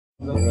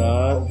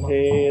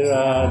Radhe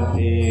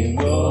Radhe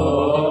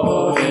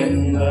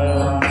Govinda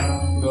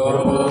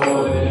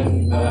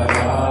Govinda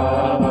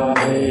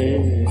Radhe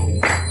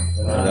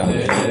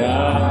Radhe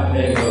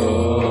Radhe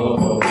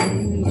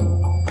Govinda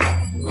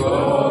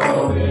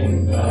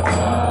Govinda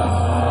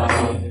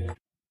Radhe.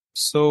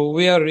 So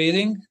we are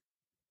reading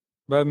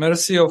by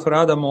mercy of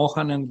Radha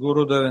Mohan and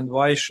Gurudev and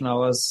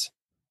Vaishnavas.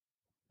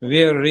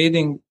 We are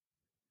reading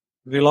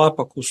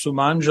Vilapa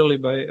Kusumanjali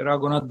by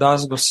Raghunath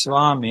Das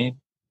Goswami.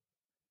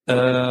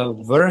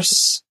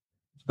 Verse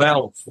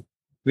 12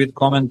 with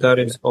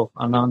commentaries of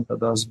Ananta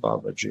Das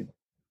Babaji.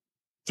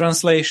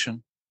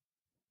 Translation.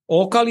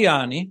 O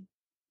Kalyani,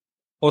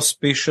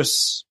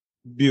 auspicious,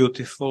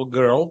 beautiful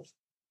girl,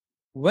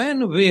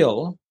 when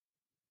will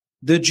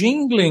the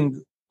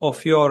jingling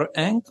of your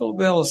ankle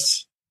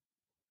bells,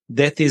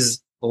 that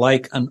is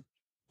like an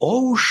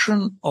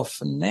ocean of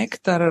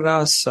nectar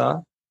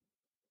rasa,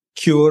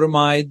 cure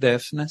my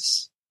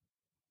deafness?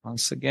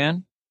 Once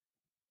again,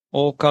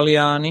 O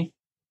Kalyani,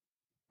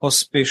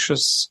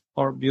 auspicious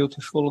or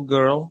beautiful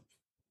girl,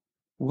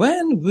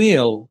 when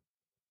will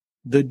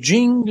the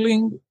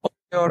jingling of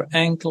your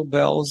ankle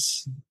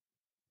bells,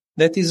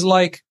 that is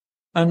like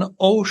an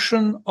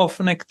ocean of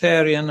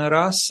nectarian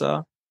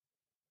rasa,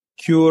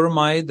 cure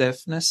my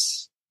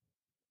deafness?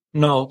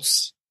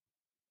 Notes.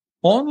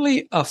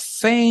 Only a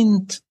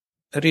faint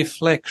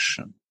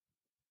reflection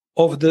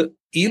of the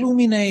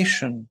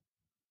illumination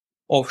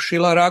of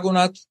Srila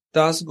Raghunath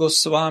Das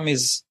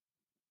Goswami's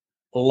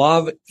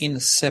love in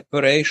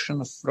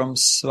separation from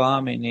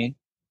Swamini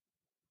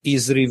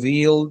is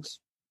revealed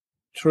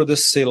through the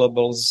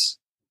syllables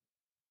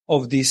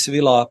of this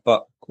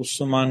Vilapa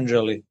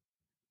Kusumanjali.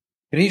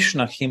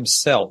 Krishna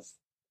himself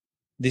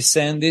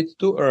descended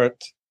to earth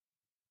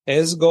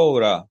as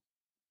Gaura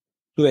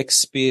to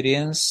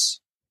experience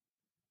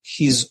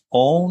his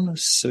own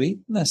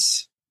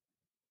sweetness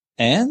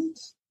and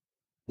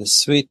the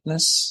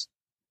sweetness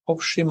of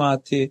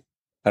Srimati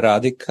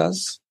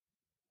Radhika's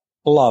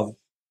love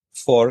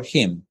for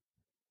him.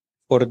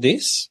 For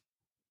this,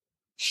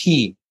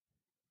 he,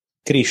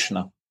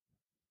 Krishna,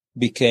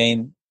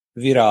 became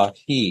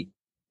Virahi,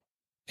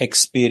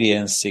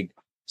 experiencing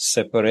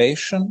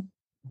separation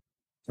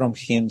from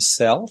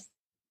himself,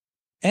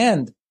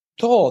 and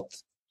taught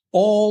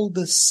all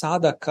the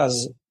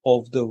sadhakas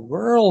of the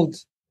world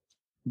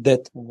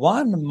that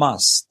one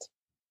must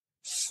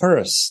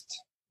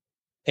first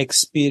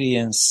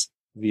experience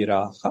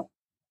viraha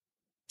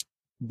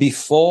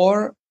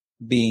before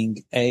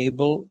being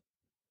able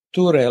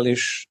to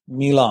relish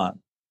milan,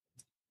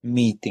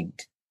 meeting.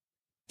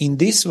 In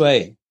this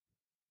way,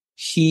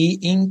 he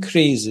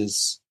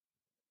increases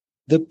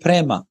the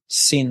prema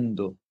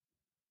sindhu,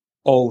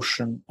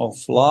 ocean of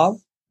love,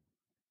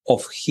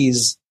 of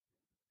his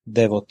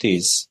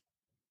devotees.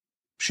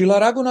 Srila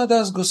Raghunath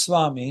Das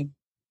Goswami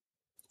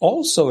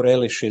also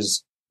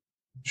relishes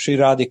Sri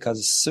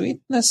Radhika's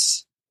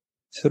sweetness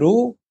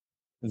through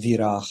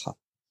viraha,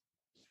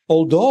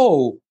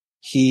 although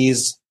he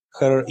is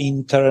her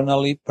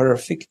internally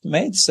perfect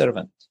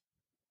maidservant.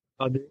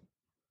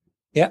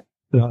 Yeah.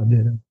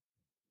 Radha.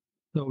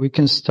 So we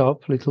can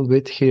stop a little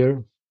bit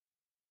here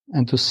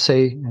and to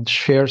say and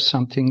share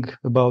something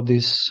about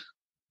this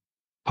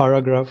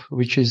paragraph,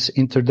 which is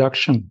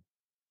introduction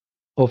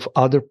of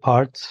other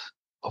parts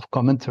of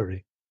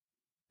commentary.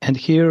 And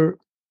here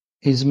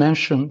is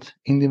mentioned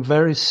in a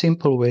very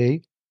simple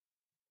way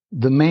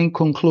the main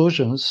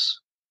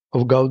conclusions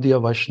of Gaudiya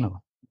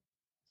Vaishnava,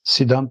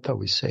 Siddhanta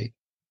we say.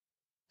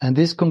 And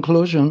this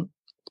conclusion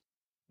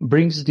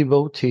brings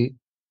devotee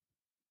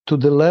to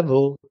the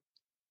level,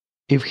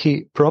 if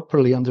he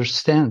properly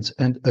understands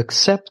and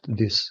accepts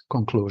this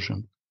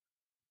conclusion,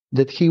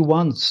 that he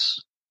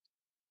wants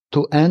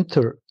to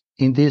enter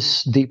in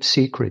this deep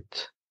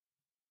secret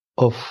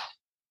of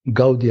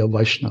Gaudiya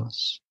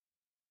Vaishnavas,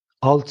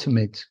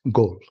 ultimate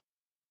goal.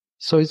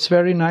 So it's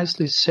very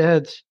nicely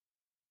said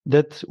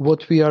that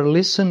what we are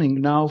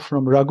listening now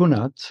from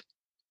Raghunath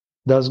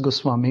Das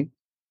Goswami,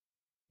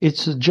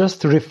 it's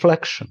just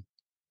reflection,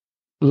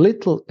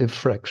 little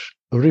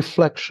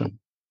reflection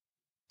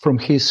from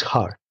his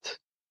heart.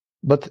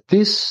 But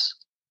this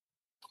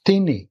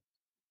tiny,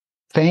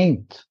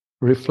 faint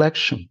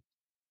reflection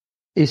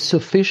is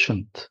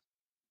sufficient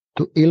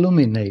to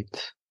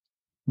illuminate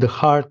the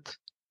heart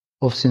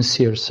of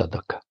sincere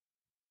sadhaka.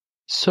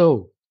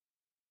 So,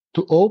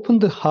 to open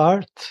the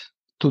heart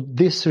to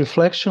this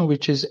reflection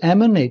which is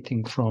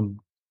emanating from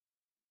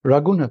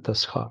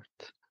Raghunatha's heart,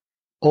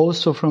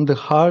 also from the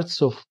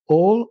hearts of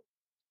all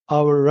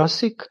our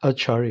Rasik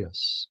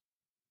Acharyas,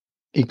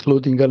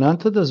 including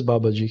Anantadas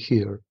Babaji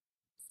here,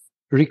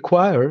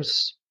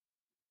 requires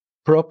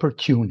proper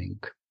tuning.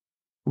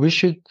 We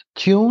should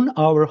tune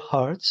our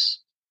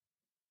hearts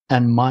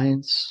and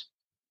minds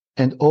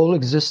and all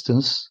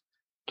existence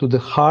to the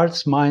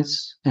hearts,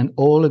 minds, and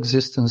all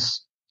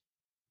existence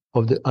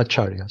of the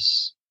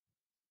Acharyas.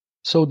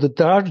 So the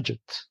target,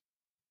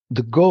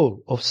 the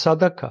goal of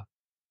sadhaka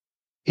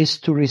is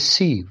to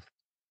receive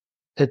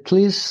at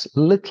least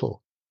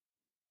little,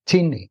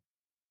 teeny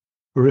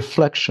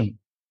reflection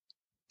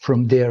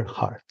from their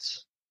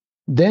hearts.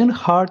 Then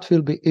heart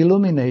will be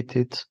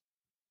illuminated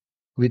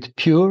with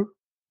pure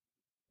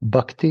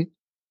bhakti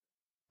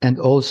and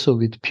also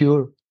with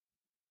pure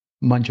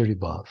Manjari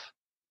Bhav.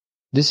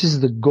 This is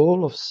the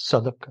goal of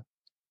sadhaka.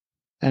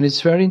 And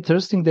it's very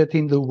interesting that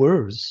in the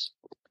verse,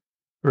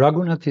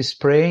 Raghunath is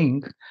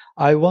praying,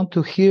 I want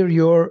to hear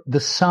the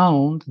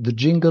sound, the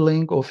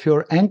jingling of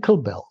your ankle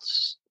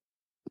bells.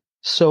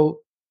 So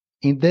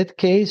in that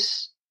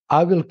case,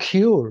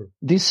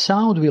 this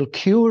sound will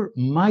cure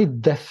my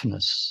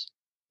deafness.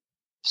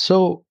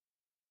 So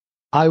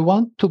I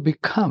want to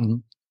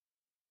become,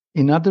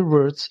 in other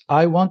words,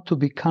 I want to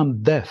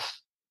become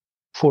deaf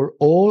for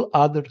all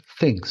other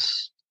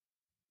things,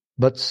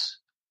 but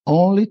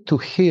only to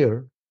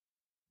hear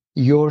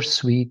your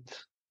sweet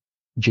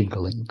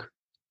jingling.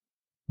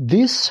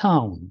 This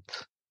sound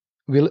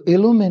will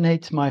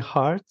illuminate my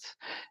heart,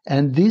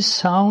 and this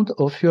sound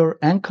of your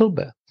ankle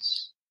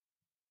bells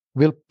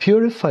will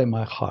purify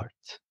my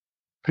heart,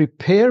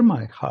 prepare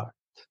my heart,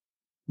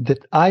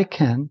 that I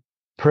can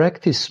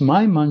practice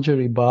my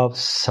Manjari Bhav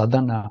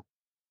sadhana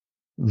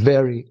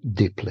very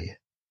deeply.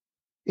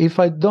 If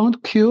I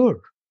don't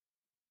cure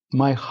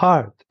my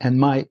heart and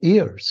my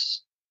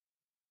ears,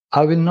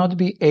 I will not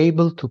be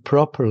able to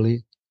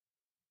properly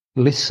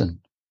listen.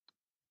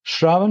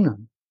 Shravana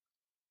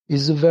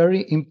is a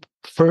very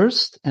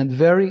first and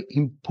very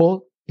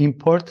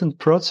important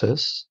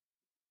process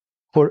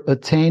for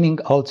attaining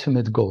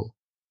ultimate goal.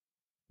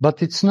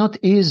 But it's not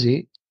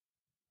easy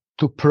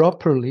to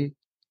properly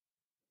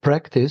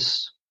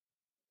practice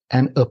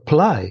and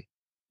apply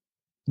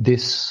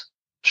this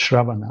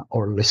Shravana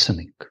or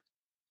listening.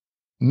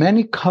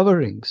 Many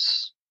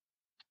coverings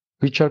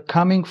which are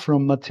coming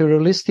from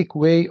materialistic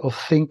way of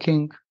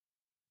thinking,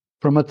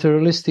 from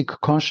materialistic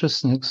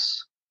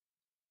consciousness,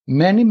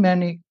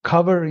 many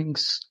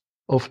coverings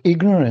of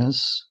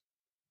ignorance,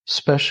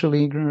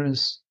 especially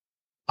ignorance,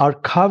 are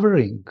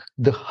covering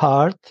the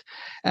heart,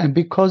 and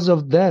because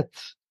of that,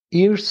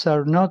 ears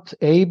are not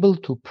able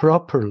to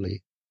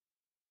properly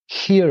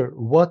hear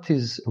what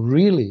is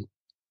really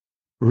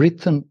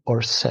written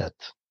or said.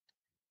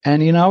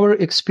 And in our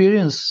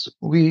experience,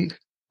 we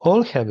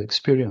all have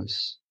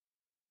experience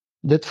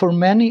that for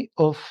many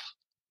of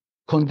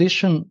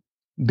conditioned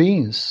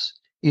beings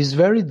is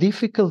very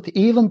difficult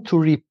even to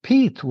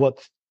repeat what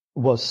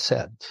was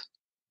said.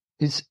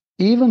 It's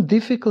even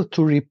difficult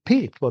to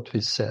repeat what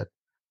we said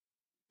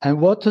and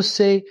what to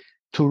say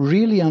to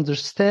really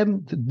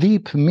understand the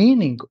deep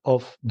meaning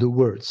of the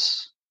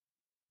words.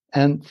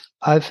 And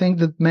I think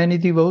that many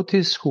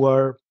devotees who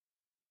are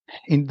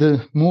in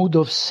the mood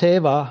of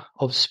seva,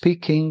 of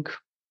speaking,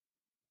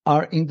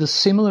 are in the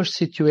similar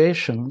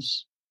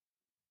situations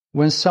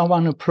when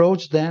someone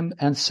approached them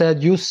and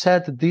said, you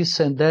said this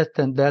and that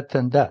and that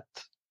and that.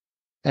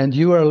 And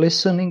you are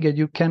listening and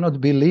you cannot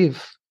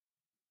believe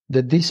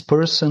that this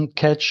person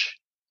catch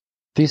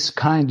this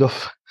kind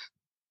of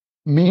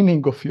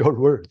meaning of your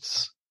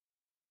words.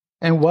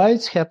 And why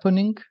it's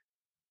happening?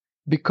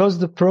 Because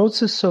the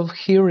process of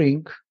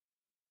hearing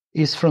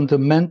is from the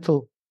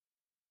mental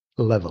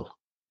level.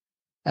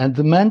 And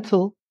the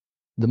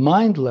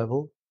mind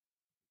level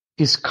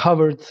is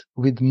covered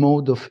with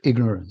mode of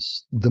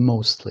ignorance, the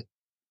mostly.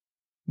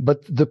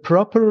 But the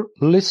proper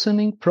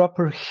listening,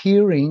 proper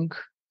hearing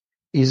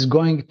is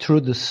going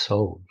through the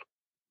soul.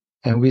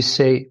 And we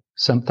say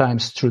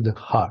sometimes through the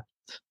heart.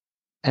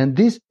 And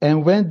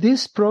when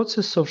this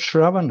process of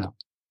Shravana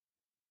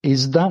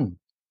is done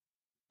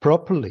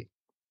properly,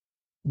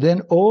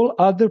 then all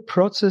other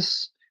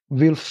process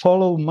will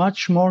follow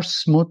much more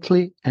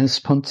smoothly and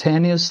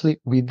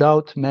spontaneously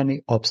without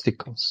many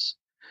obstacles.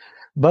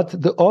 But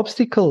the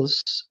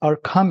obstacles are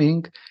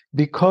coming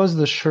because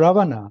the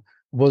Shravana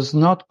was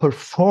not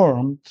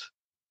performed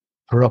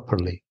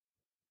properly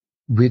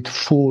with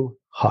full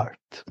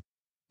heart.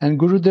 And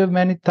Gurudev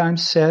many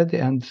times said,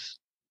 and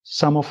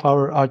some of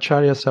our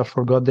acharyas, I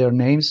forgot their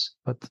names,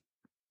 but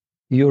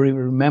you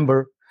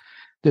remember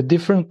the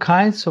different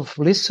kinds of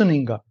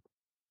listening are.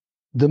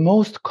 The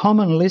most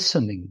common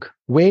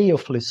way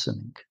of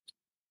listening,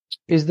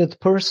 is that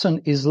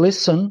person is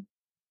listen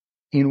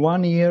in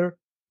one ear,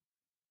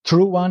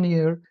 through one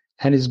ear,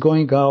 and is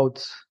going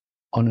out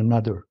on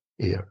another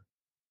ear.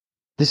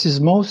 This is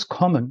most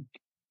common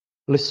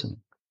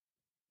listening.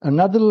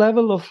 Another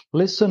level of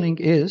listening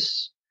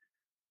is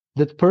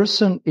that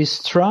person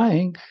is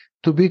trying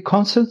to be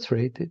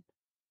concentrated,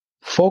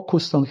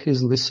 focused on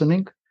his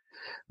listening,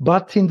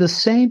 but in the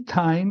same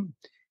time,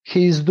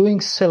 he is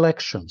doing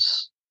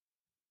selections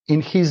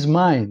in his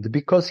mind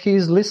because he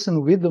is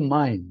listening with the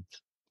mind.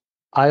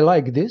 I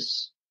like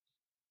this.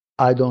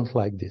 I don't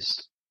like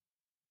this.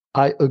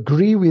 I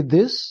agree with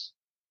this.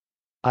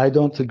 I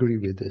don't agree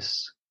with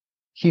this.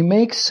 He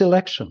makes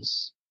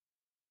selections.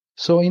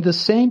 So in the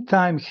same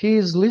time, he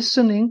is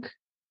listening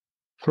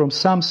from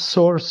some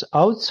source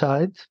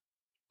outside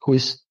who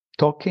is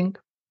talking,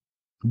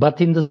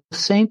 but in the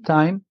same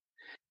time,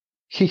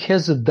 he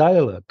has a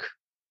dialogue,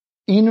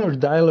 inner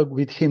dialogue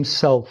with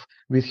himself,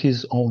 with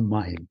his own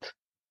mind.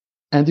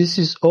 And this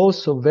is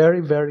also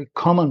very, very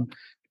common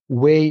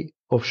way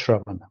of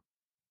Shravana.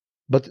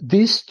 But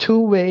these two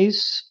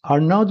ways are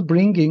not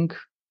bringing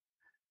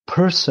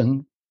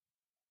person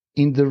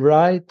in the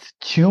right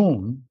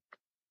tune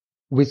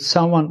with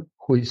someone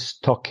who is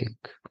talking.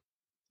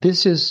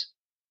 This is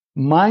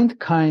mind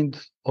kind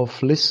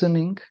of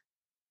listening,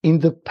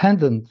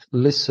 independent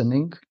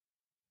listening,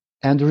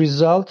 and the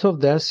result of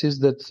this is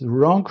that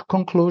wrong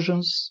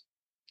conclusions,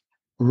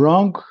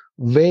 wrong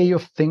way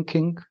of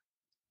thinking,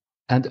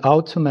 and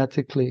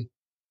automatically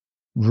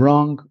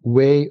wrong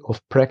way of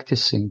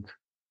practicing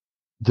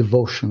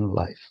devotional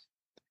life.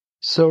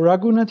 So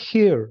Raghunath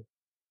here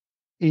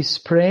is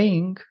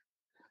praying,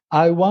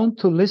 I want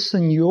to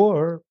listen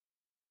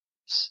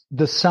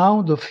the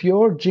sound of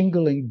your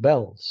jingling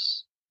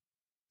bells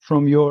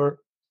from your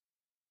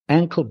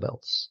ankle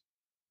bells.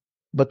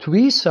 But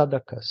we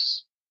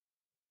sadhakas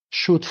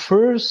should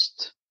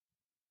first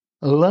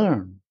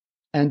learn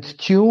and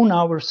tune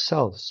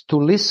ourselves to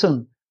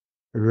listen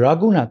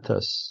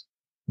Raghunatha's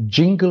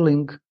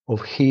jingling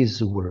of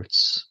his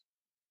words.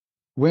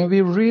 When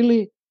we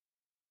really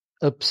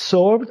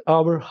absorbed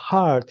our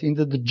heart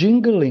into the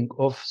jingling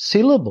of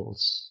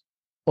syllables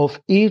of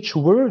each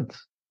word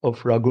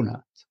of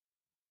Raghunath,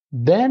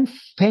 then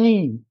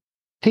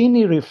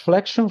tiny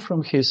reflection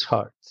from his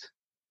heart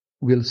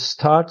will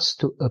start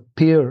to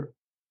appear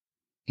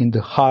in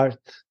the heart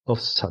of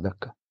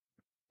sadhaka.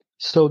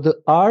 So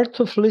the art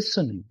of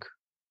listening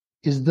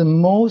is the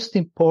most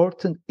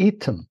important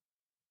item,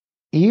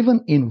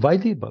 even in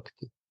Vaidhi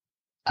Bhakti,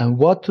 and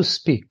what to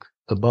speak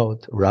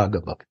about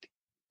Raga Bhakti.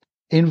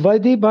 In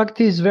Vaidhi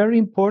Bhakti, it's very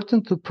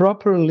important to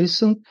properly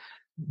listen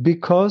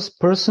because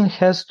person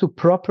has to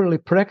properly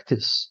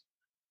practice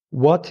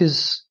what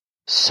is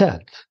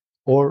said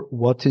or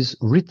what is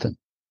written.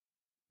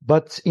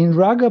 But in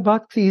Raga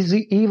Bhakti is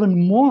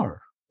even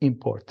more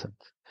important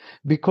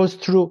because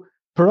through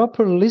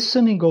proper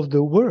listening of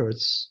the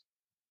words,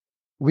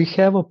 we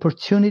have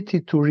opportunity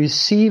to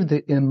receive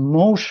the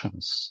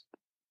emotions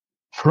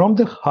from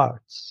the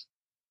hearts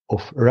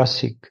of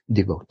Rasik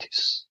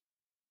devotees.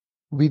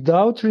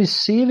 Without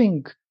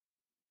receiving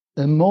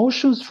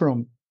emotions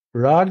from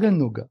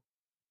Raganuga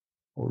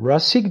or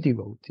Rasik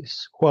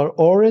devotees who are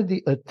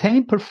already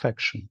attained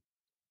perfection,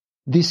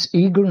 this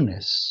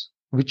eagerness,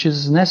 which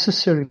is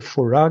necessary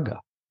for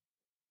Raga,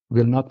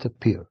 will not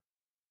appear.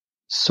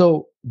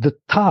 So the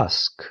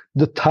task,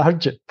 the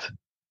target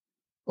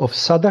of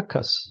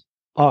sadhakas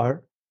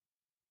are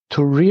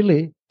to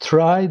really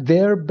try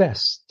their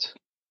best.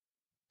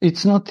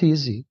 It's not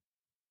easy,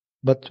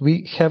 but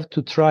we have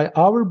to try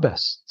our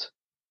best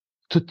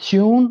to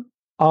tune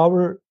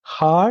our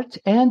heart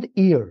and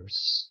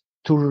ears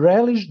to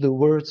relish the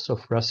words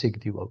of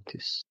Rasik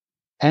devotees.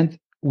 And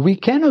we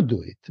cannot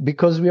do it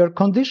because we are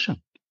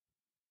conditioned,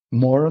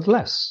 more or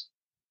less.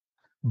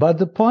 But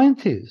the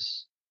point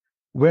is,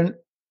 when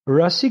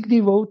Rasik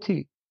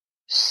devotee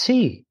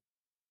see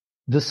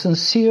the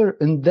sincere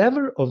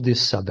endeavor of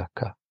this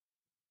sadhaka,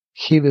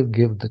 he will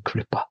give the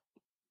kripa.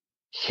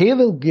 He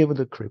will give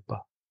the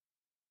kripa.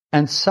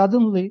 And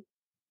suddenly,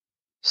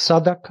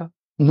 sadhaka,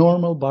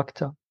 normal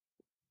bhakta,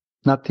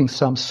 nothing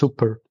some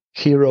super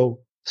hero,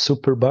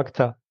 super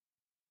bhakta,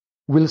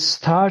 will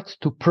start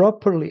to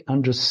properly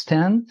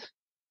understand,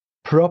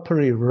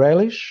 properly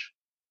relish,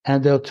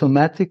 and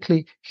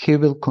automatically he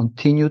will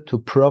continue to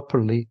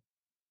properly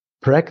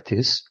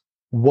practice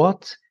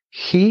what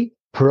he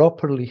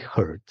properly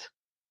heard.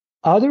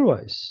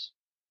 Otherwise,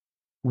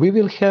 we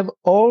will have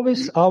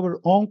always our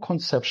own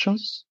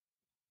conceptions,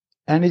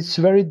 and it's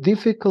very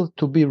difficult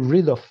to be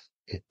rid of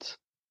it.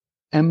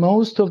 And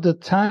most of the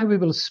time we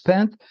will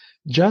spend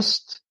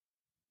just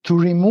to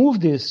remove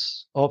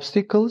these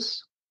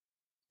obstacles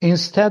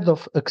instead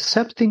of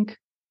accepting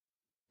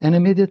and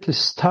immediately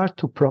start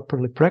to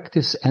properly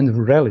practice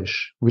and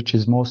relish, which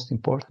is most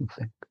important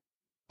thing.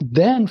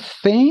 Then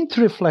faint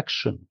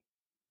reflection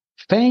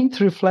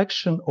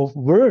of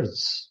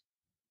words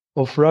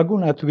of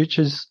Raghunath, which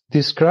is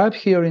described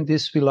here in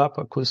this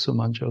Vilapa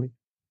Kusumanjali,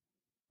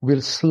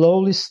 will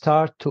slowly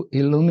start to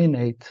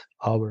illuminate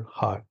our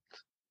heart.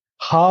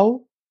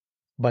 How?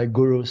 By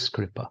Guru's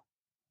Kripa.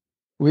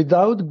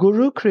 Without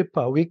Guru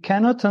Kripa, we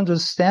cannot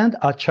understand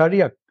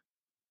Acharya,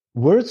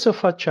 words of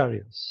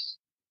Acharyas.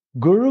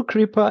 Guru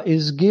Kripa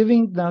is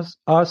giving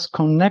us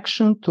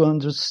connection to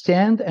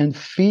understand and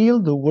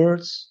feel the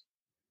words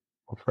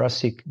of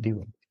Rasik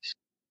devotees.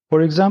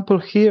 For example,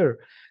 here,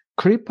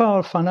 Kripa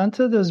of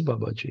Anantadas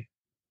Babaji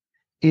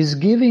is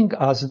giving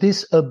us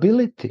this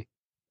ability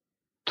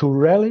to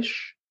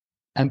relish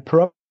and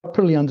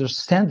properly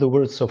understand the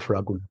words of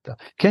Raghunatha.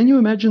 Can you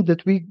imagine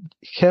that we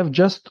have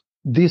just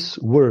these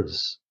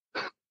words?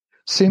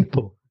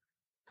 Simple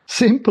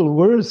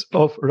words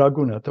of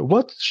Raghunatha.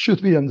 What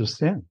should we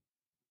understand?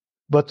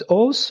 But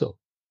also,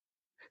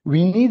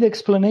 we need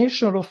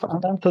explanation of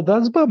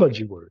Anantadas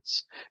Babaji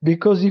words.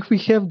 Because if we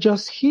have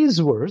just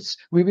his words,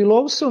 we will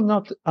also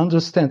not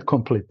understand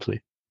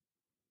completely.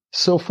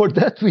 So for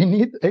that, we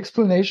need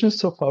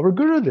explanations of our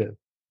Gurudev.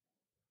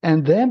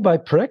 And then by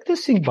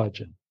practicing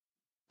bhajan,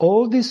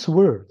 all these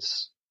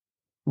words,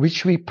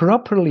 which we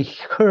properly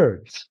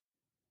heard,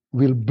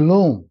 will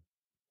bloom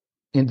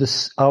in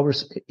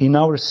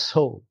our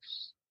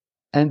souls.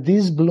 And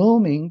this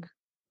blooming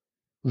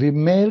will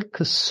make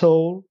a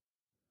soul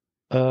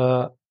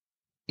in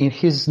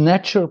his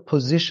natural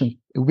position.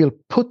 It will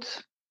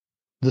put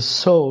the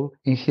soul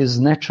in his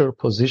natural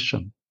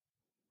position,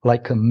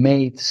 like a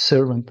maid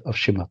servant of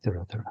Srimati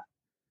Radharani.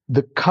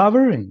 The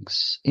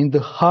coverings in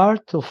the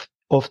heart of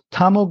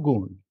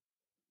Tamogun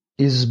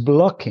is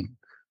blocking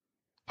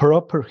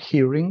proper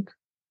hearing.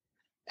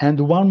 And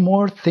one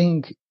more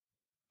thing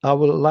I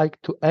would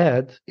like to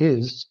add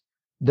is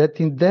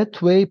that in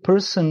that way,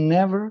 person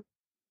never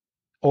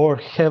or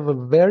have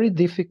a very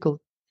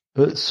difficult,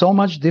 so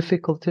much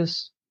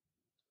difficulties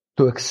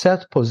to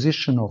accept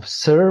position of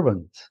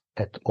servant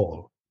at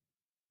all.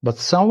 But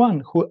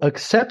someone who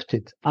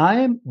accepted,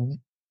 I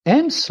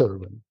am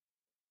servant,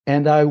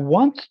 and I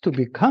want to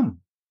become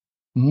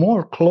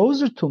more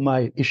closer to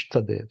my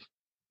Ishtadev,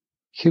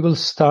 he will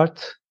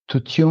start to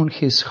tune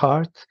his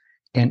heart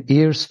and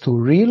ears to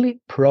really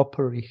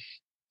properly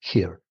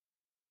hear.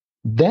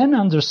 Then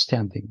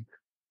understanding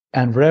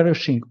and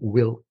relishing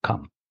will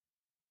come.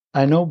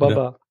 I know,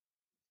 Baba.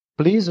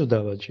 Please,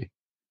 Uddhavaji.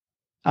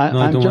 I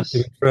don't want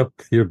to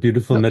interrupt your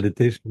beautiful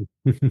meditation.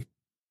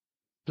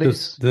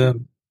 Please. Just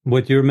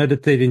what you're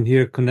meditating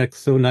here connects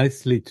so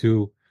nicely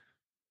to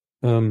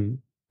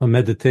a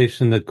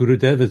meditation that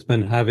Gurudev has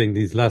been having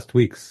these last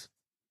weeks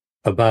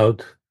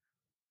about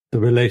the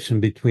relation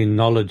between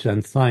knowledge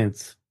and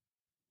science.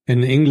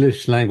 In the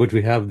English language,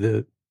 we have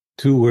the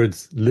two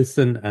words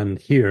listen and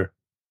hear.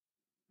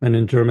 And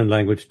in German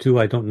language too,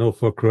 I don't know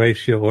for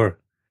Croatia or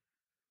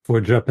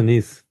for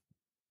Japanese.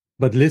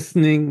 But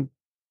listening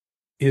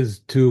is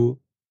to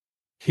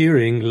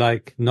hearing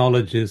like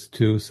knowledge is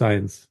to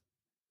science.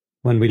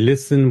 When we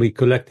listen, we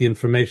collect the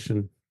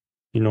information.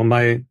 You know,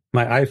 my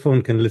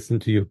iPhone can listen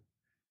to you,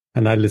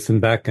 and I listen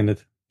back in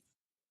it.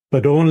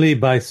 But only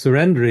by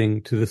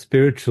surrendering to the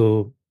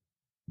spiritual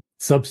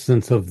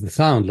substance of the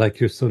sound, like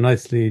you're so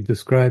nicely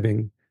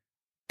describing,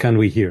 can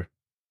we hear.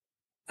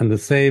 And the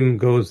same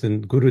goes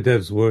in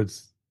Gurudev's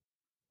words.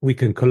 We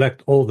can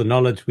collect all the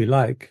knowledge we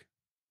like,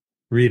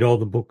 read all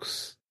the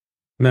books,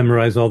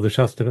 memorize all the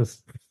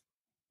Shastras,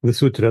 the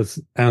Sutras,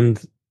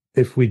 and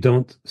if we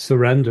don't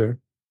surrender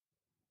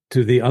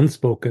to the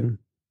unspoken,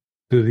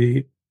 to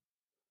the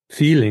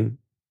feeling,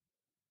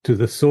 to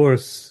the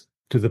source,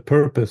 to the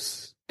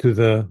purpose, to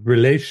the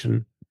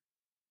relation,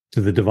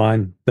 to the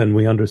divine, then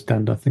we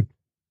understand nothing.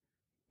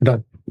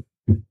 Done.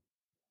 Thank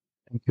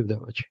you,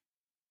 Devaji.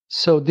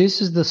 So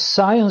this is the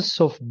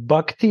science of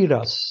Bhakti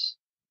Ras.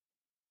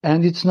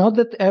 And it's not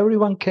that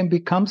everyone can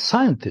become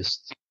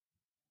scientist.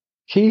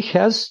 He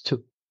has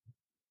to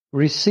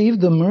receive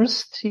the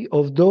mercy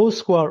of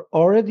those who are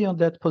already on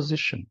that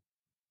position.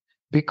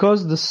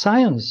 Because the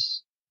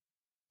science,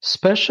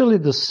 especially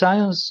the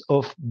science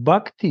of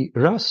Bhakti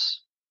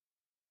Ras,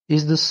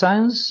 is the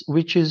science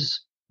which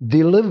is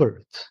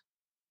delivered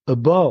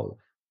above.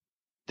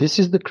 This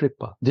is the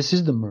Kripa, this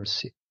is the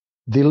mercy.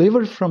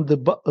 Delivered from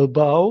the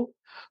above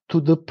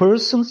to the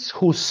persons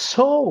who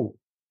saw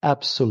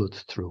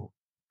absolute truth,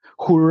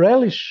 who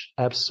relish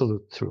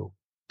absolute truth.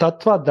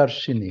 Tattva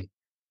Darshini.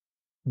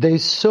 They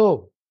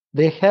saw,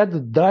 they had a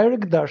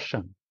direct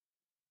darshan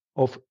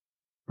of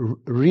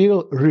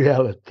real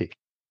reality.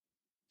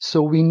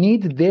 So we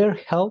need their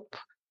help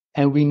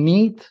and we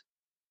need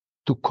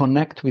to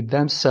connect with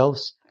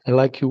themselves. And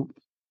like you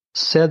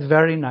said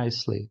very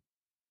nicely,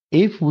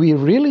 if we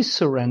really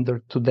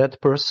surrender to that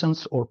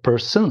persons or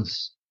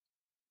persons,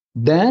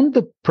 then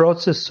the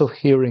process of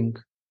hearing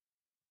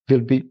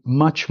will be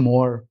much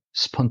more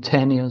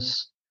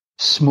spontaneous,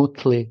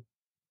 smoothly,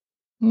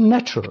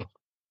 natural.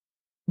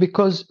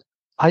 Because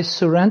I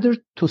surrender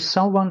to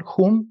someone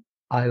whom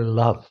I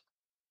love,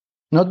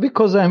 not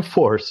because I'm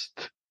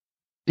forced.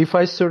 If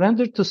I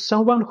surrender to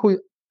someone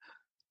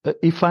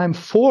if I'm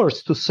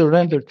forced to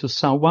surrender to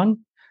someone,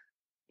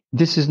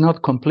 this is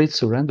not complete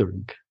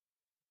surrendering.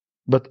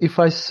 But if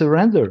I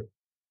surrender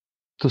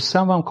to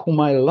someone whom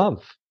I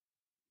love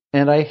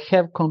and I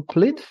have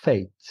complete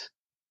faith,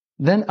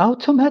 then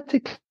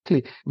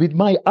automatically with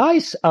my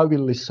eyes I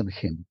will listen to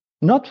him,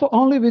 not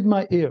only with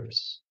my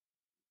ears.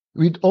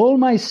 With all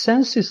my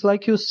senses,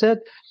 like you said,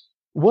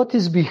 what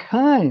is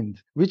behind,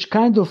 which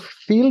kind of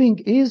feeling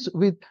is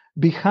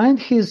behind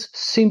his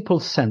simple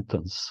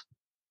sentence.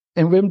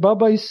 And when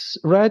Baba is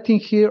writing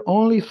here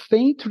only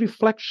faint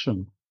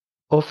reflection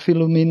of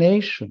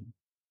illumination,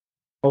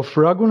 of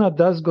Raghunath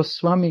Das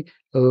Goswami,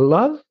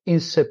 love in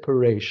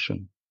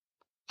separation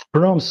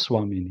from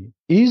Swamini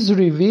is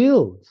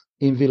revealed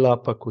in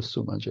Vilapa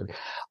Kusumanjali.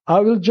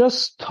 I will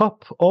just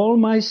stop all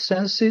my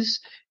senses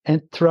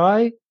and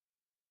try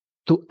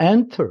to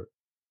enter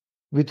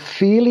with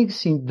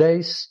feelings in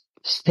this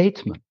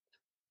statement.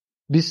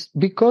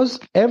 Because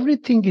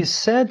everything is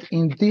said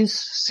in this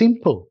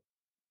simple,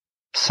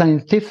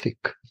 scientific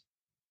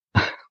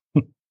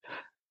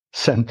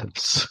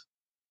sentence.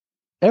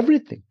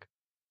 Everything.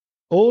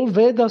 All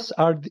Vedas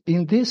are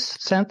in this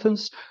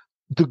sentence.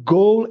 The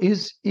goal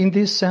is in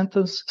this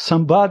sentence.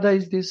 Sambhada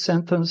is this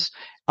sentence.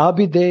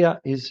 Abhideya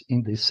is in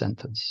this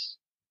sentence.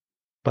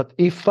 But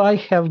if I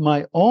have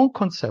my own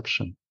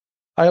conception,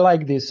 I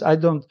like this, I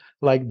don't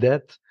like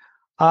that,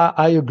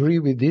 I agree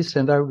with this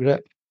and I agree,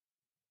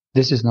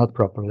 this is not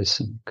proper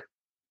listening.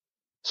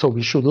 So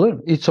we should learn.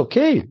 It's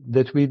okay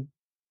that we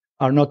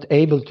are not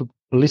able to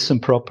listen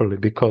properly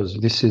because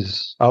this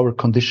is our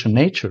conditioned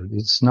nature.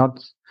 It's not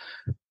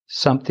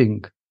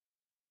something,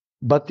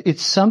 but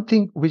it's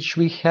something which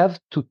we have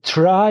to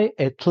try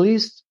at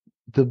least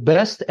the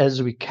best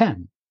as we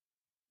can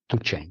to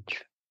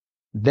change.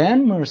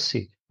 Then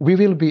mercy, we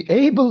will be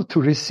able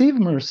to receive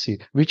mercy,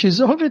 which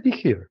is already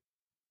here.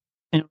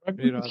 And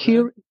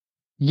here,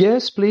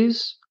 yes,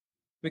 please.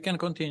 We can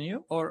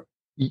continue, or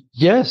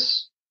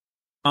yes.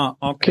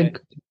 Okay.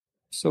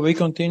 So we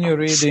continue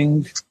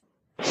reading.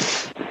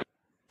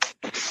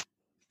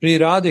 Sri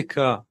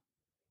Radhika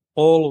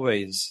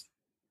always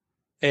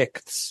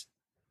acts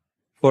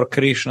for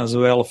Krishna's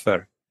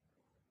welfare.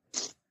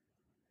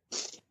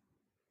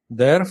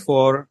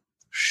 Therefore,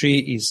 she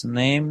is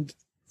named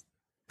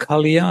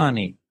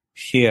Kalyani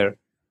here.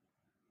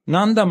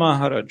 Nanda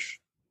Maharaj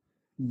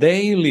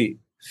daily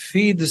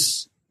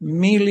feeds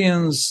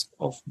millions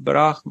of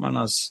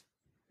Brahmanas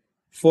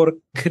for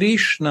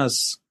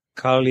Krishna's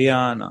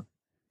Kalyana.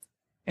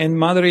 And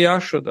Mother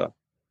Yashoda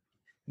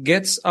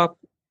gets up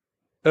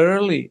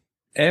early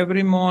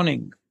every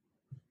morning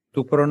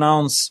to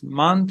pronounce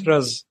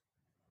mantras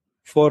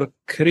for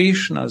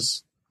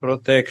Krishna's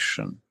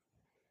protection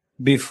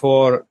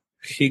before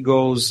he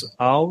goes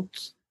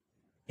out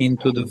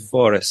into the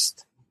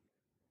forest.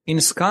 In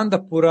Skanda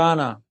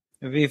Purana,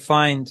 we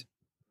find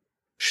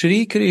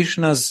Sri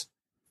Krishna's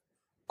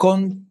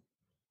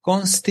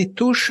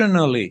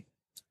constitutionally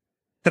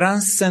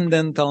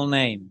transcendental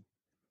name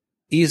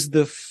is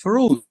the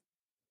fruit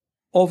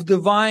of the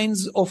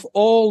vines of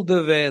all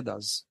the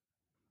Vedas.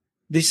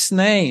 This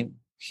name,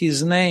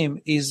 his name,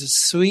 is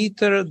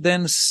sweeter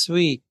than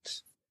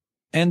sweet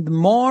and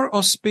more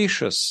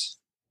auspicious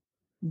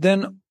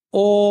than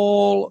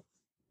all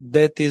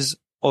that is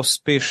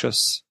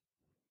auspicious.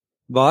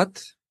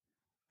 But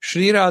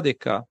Sri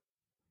Radhika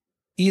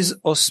is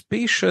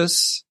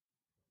auspicious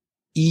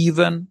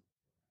even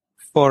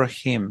for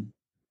him.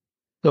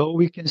 So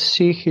we can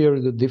see here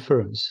the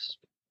difference.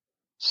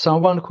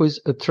 Someone who is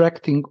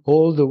attracting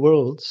all the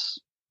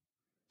worlds,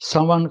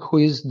 someone who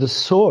is the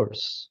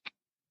source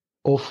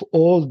of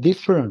all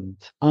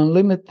different,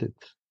 unlimited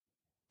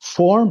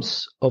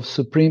forms of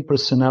Supreme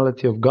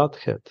Personality of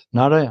Godhead,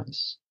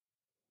 Narayans,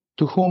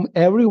 to whom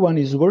everyone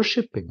is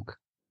worshipping.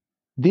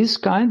 This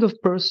kind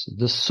of person,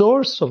 the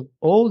source of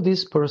all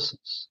these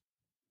persons,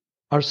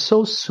 are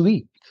so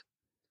sweet.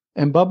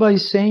 And Baba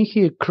is saying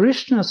here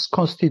Krishna's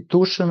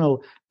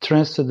constitutional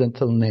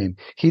transcendental name.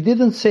 He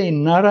didn't say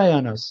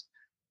Narayana's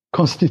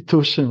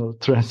constitutional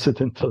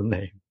transcendental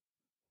name.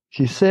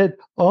 He said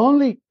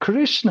only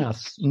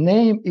Krishna's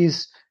name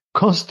is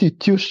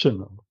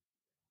constitutional.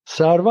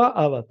 Sarva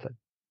Avatar.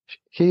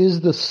 He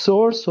is the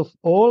source of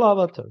all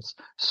avatars,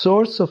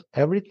 source of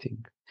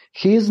everything.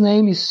 His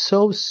name is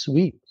so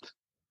sweet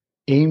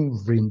in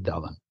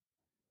Vrindavan.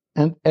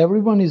 And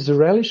everyone is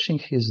relishing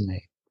his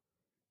name.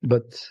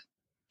 But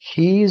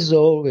he is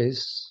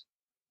always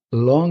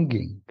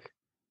longing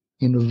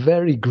in a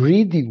very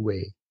greedy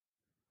way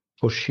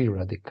for Sri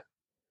Radhika.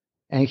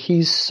 And he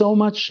is so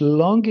much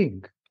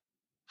longing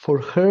for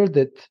her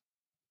that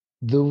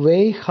the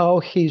way how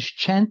he is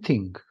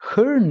chanting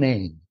her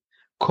name,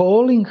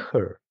 calling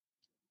her,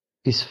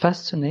 is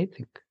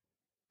fascinating.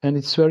 And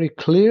it's very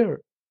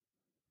clear,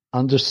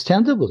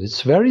 understandable.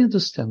 It's very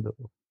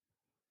understandable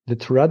that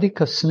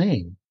Radhika's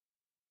name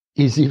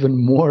is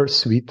even more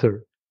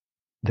sweeter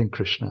than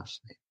Krishna's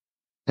name.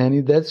 And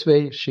in that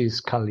way, she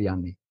is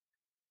Kalyani.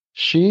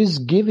 She is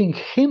giving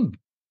him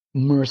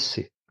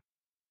mercy.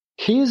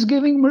 He is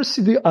giving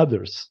mercy to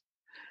others.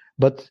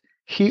 But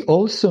he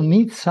also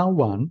needs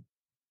someone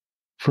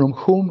from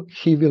whom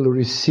he will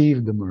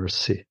receive the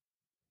mercy.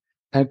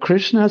 And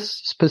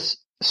Krishna's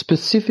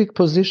specific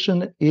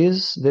position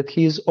is that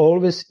he is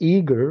always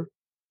eager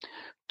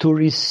to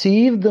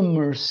receive the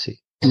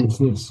mercy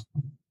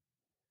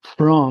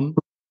from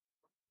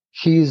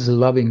his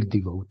loving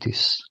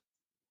devotees,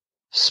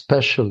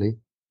 especially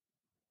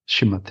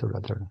Srimati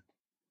Radharani.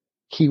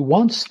 He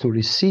wants to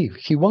receive,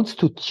 he wants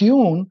to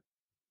tune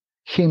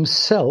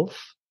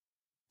himself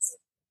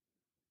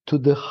to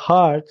the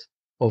heart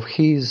of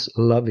his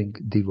loving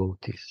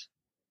devotees.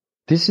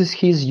 This is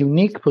his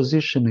unique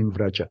position in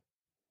Vraja.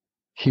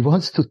 He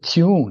wants to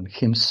tune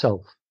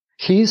himself,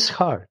 his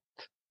heart.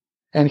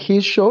 And he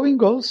is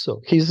showing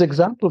also his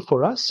example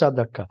for us,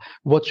 sadhaka,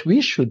 what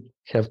we should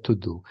have to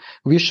do.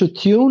 We should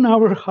tune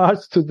our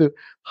hearts to the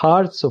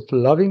hearts of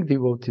loving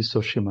devotees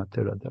of Srimati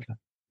Radharani.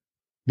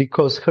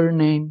 Because her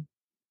name,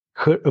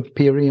 her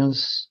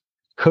appearance,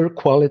 her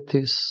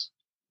qualities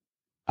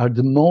are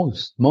the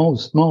most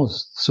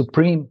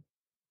supreme,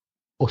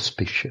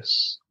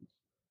 auspicious.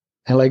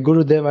 And like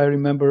Gurudev, I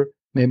remember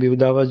maybe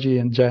Uddhavaji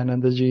and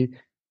Jayanandaji,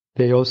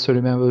 they also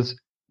remember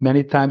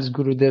many times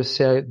Gurudev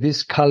said,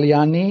 this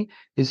Kalyani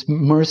is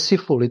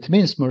merciful. It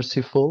means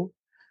merciful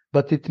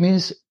but it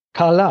means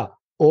kala,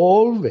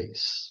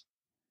 always.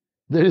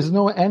 There is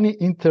no any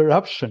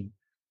interruption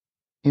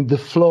in the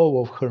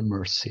flow of her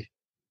mercy.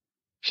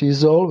 She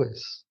is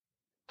always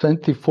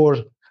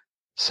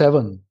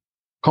 24/7,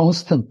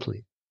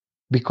 constantly,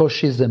 because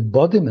she is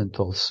embodiment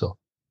also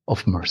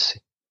of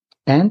mercy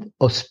and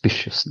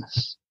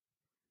auspiciousness.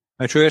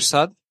 Me čuješ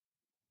sad?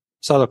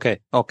 Sad okay.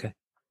 Okay.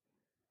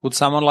 Would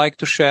someone like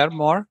to share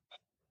more?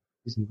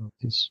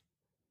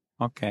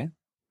 Okay.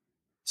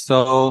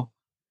 So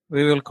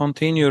we will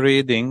continue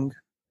reading.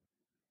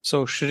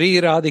 So Sri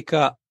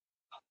Radhika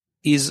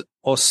is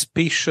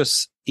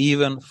auspicious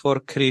even for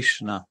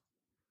Krishna.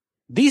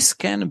 This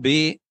can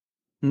be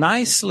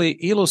nicely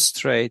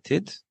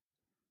illustrated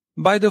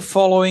by the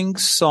following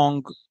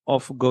song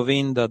of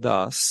Govinda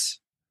Das.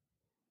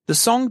 The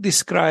song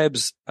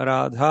describes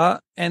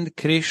Radha and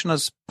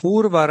Krishna's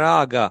Purva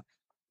Raga,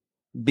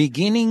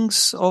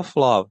 beginnings of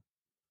love.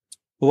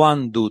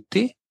 One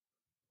Duti,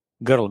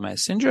 girl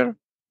messenger,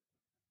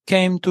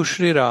 came to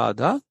Sri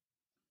Radha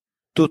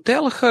to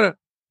tell her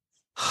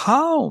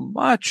how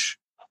much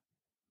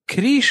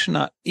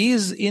Krishna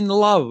is in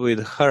love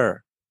with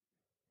her.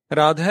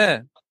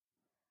 Radha,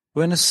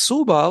 when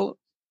Subal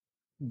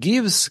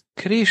gives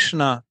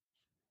Krishna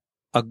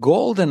a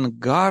golden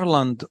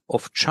garland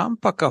of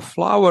champaka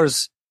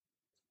flowers,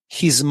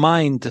 his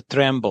mind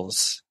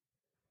trembles,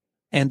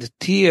 and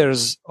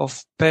tears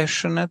of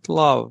passionate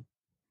love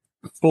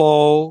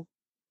flow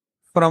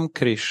from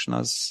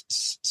Krishna's.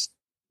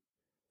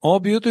 O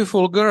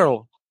beautiful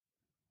girl,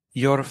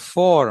 your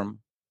form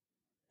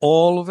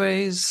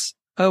always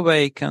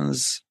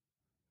awakens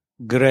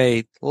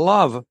great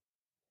love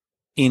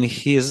in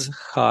his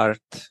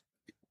heart.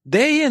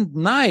 Day and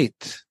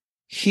night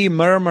he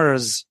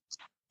murmurs,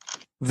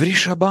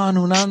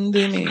 Vrishabhanu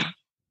Nandini,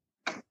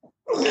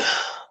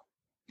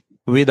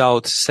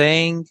 without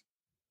saying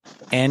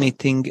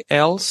anything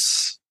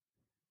else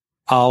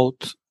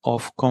out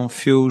of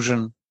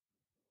confusion.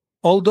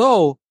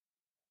 Although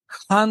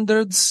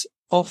hundreds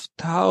of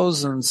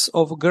thousands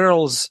of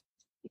girls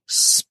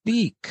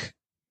speak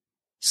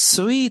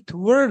sweet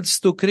words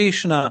to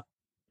Krishna,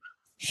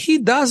 he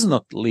does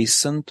not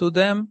listen to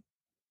them,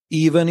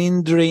 even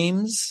in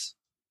dreams.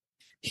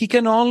 He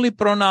can only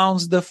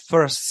pronounce the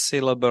first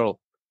syllable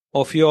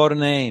of your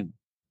name,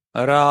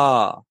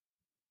 Ra.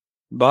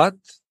 But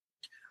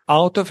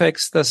out of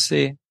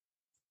ecstasy,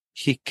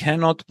 he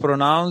cannot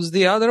pronounce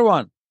the other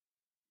one,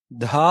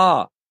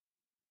 Dha.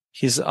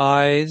 His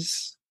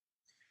eyes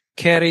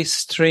carry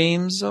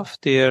streams of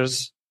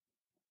tears.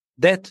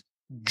 That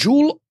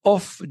jewel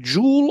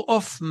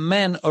of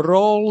man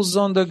rolls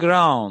on the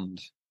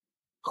ground.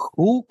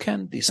 Who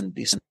can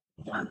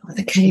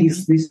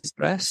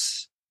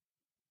express?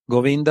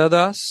 Govinda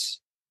Das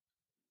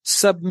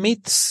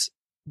submits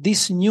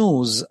this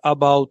news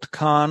about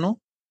Kanu,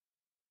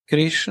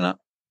 Krishna,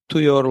 to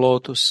your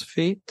lotus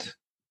feet.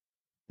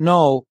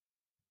 Know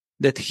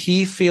that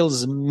he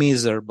feels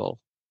miserable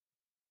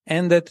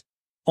and that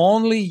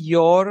only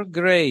your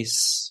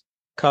grace,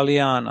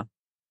 Kalyana,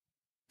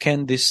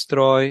 can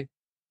destroy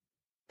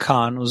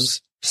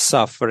Kanu's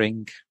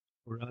suffering.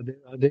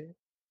 Radhe,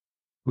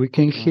 we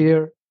can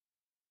hear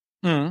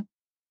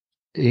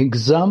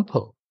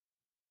example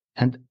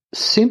and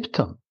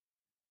symptom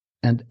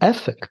and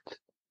effect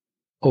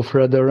of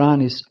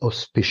Radharani's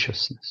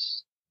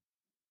auspiciousness.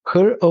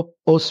 Her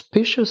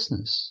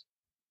auspiciousness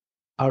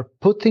are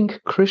putting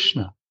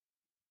Krishna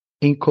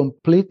in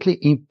completely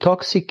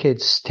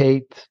intoxicated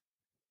state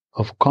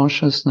of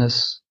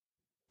consciousness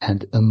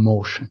and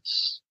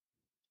emotions.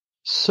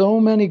 So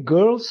many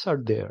girls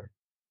are there,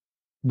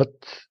 but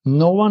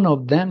no one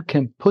of them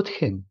can put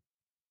him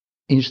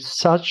in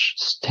such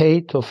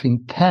state of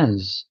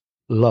intense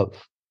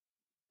love.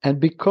 And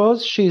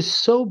because she is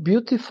so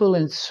beautiful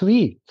and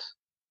sweet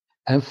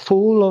and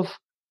full of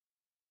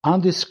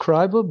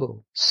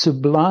undescribable,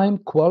 sublime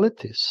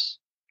qualities,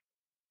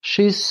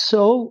 she is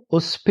so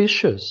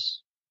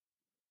auspicious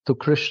to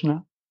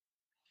Krishna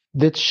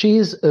that she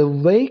is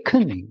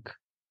awakening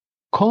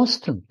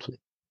constantly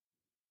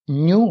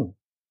new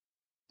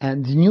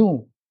and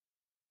new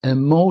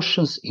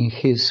emotions in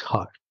his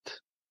heart.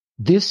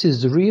 This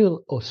is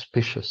real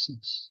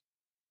auspiciousness.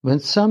 When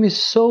some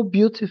is so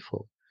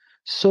beautiful,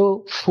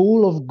 so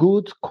full of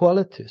good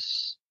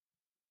qualities,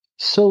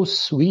 so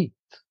sweet,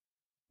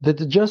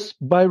 that just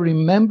by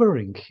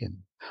remembering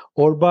him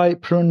or by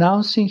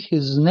pronouncing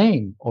his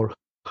name or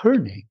her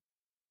name,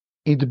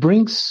 it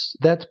brings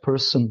that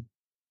person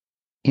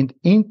in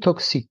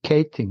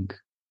intoxicating,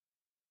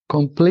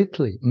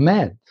 completely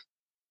mad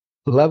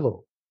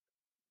level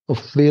of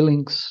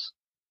feelings,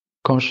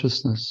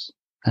 consciousness,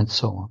 and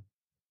so on.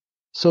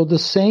 So the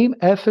same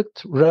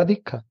effect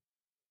Radhika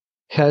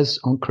has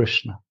on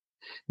Krishna,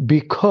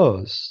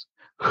 because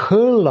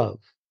her love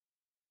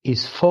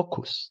is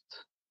focused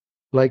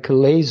like a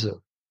laser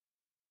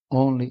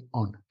only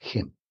on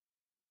him.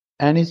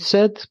 And it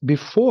said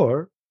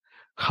before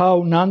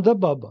how Nanda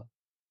Baba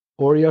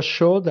or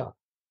Yashoda,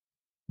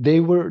 they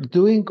were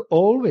doing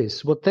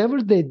always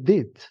whatever they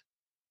did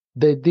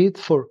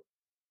for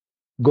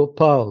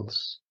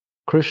Gopal's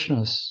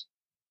Krishna's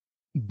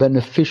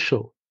benefit,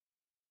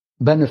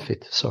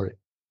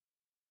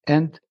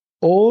 and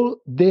all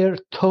their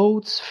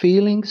thoughts,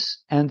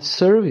 feelings, and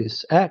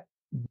service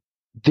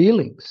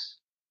dealings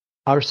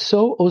are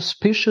so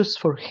auspicious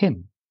for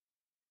him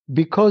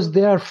because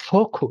they are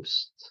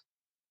focused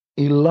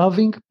in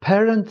loving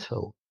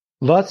parental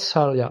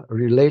Vatsalya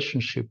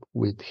relationship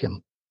with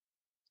him.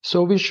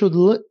 So we should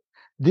look.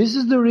 This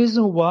is the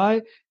reason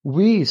why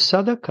we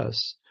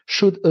sadhakas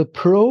should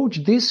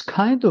approach this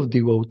kind of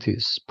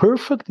devotees,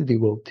 perfect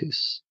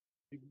devotees,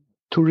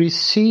 to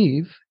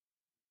receive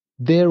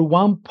their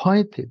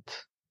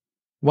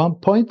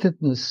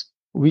one-pointedness,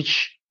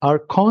 which are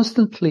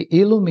constantly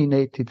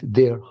illuminated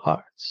their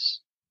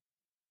hearts.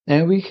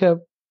 And we have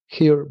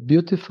here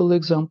beautiful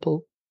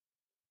example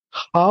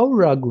how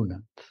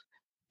Raghunath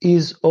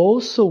is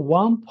also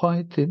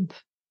one-pointed,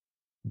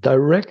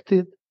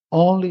 directed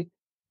only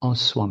on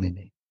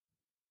Swamini.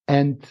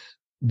 And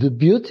the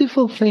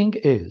beautiful thing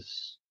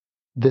is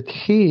that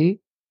he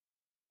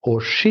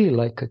or she,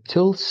 like a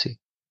Tulsi,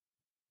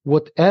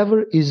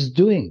 whatever is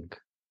doing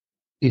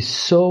is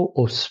so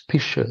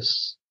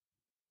auspicious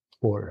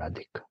for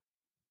Radhika.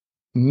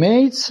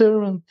 Maid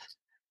servant,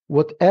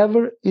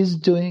 whatever is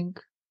doing,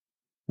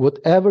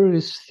 whatever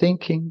is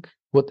thinking,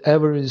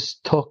 whatever is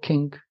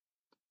talking,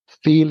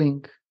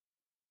 feeling,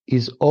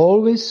 is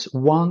always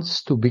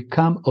wants to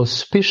become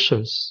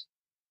auspicious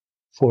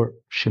for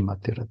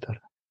Srimati Radharani.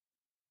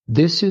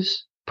 This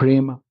is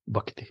Prema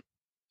Bhakti.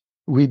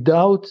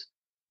 Without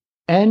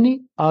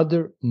any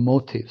other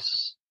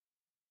motives.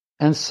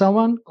 And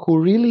someone who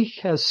really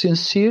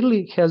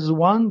sincerely has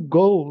one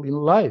goal in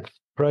life,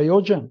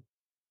 prayojan,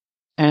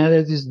 and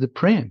that is the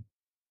prem.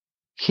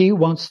 He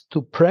wants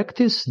to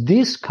practice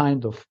this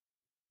kind of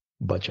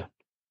bhajan.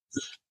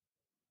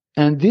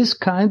 And this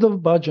kind of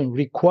bhajan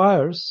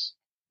requires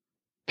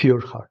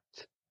pure heart,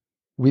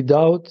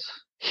 without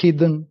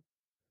hidden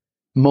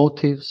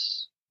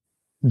motives,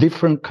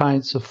 different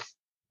kinds of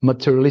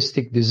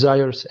materialistic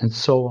desires, and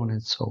so on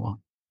and so on.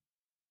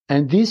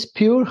 And this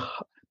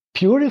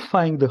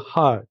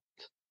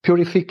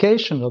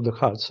purification of the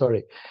heart,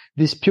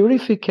 this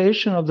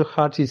purification of the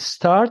heart is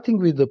starting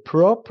with the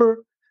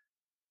proper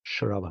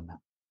Shravana.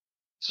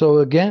 So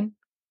again,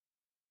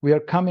 we are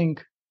coming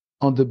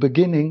on the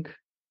beginning.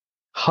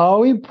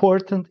 How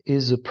important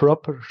is a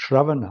proper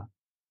Shravana?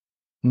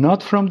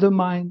 Not from the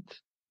mind,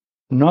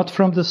 not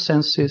from the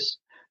senses,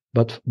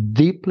 but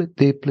deeply,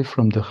 deeply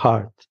from the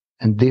heart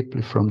and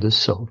deeply from the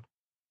soul.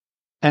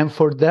 And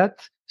for that,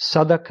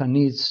 sadhaka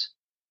needs,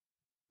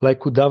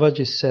 like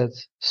Uddhavaji said,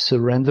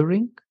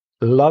 surrendering,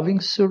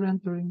 loving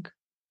surrendering,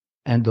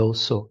 and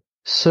also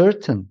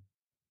certain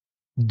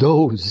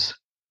dose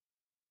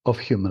of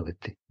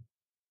humility.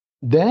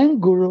 Then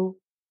Guru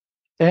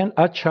and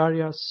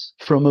Acharyas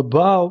from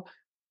above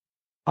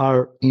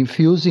are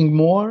infusing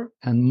more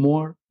and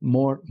more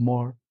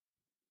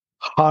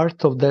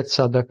heart of that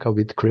sadhaka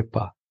with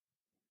kripa,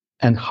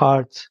 and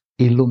heart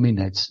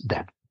illuminates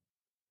them.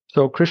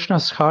 So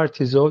Krishna's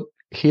heart is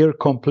here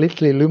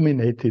completely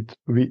illuminated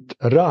with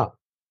Ra.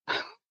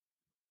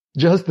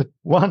 Just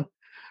one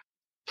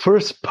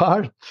first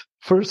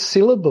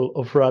syllable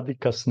of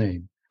Radhika's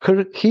name.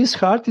 His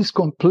heart is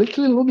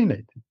completely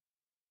illuminated.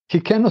 He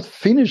cannot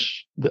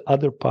finish the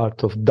other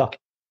part of Da.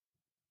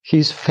 He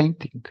is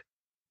fainting.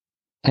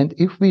 And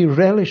if we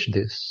relish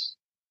this,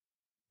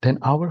 then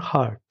our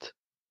heart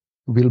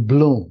will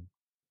bloom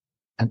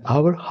and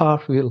our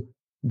heart will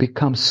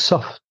become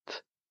soft.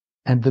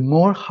 And the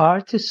more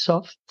heart is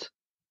soft,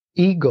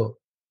 ego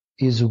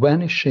is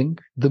vanishing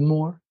the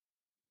more,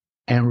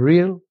 and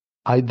real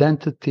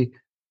identity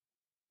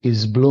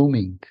is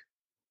blooming.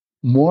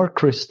 More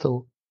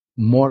crystal,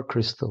 and more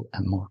crystal.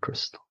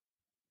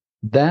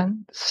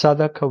 Then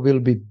sadhaka will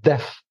be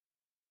deaf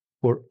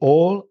for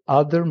all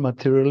other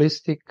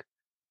materialistic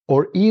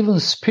or even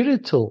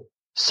spiritual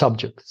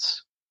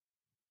subjects,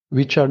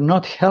 which are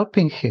not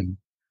helping him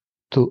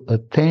to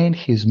attain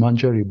his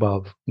Manjari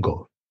Bhav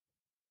goal.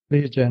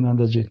 Please,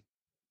 Jayanandaji,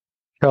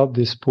 help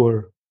this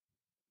poor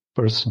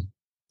person.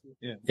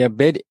 Yeah,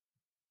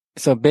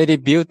 very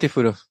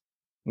beautiful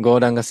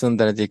Gauranga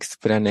Sundara's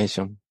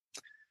explanation.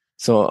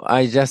 So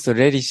I just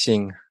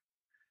relishing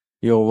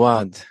your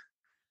word.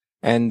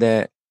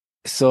 And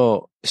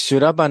so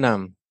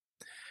Shravanam,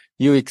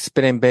 you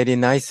explain very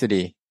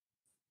nicely.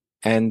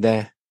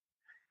 And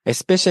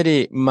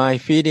especially my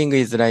feeling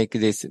is like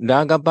this.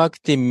 Raga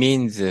Bhakti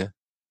means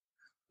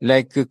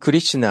like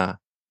Krishna,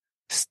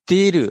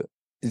 still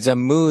the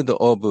mood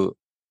of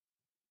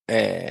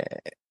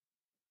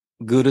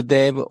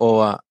Gurudev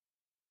or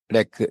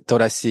like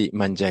Tulasi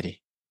Manjari.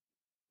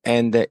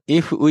 And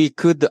if we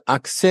could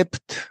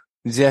accept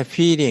their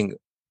feeling,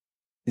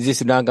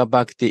 this Raga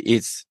Bhakti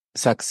is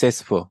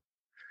successful.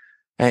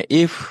 And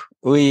if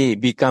we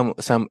become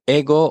some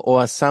ego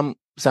or some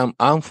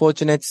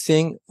unfortunate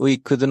thing we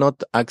could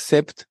not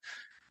accept,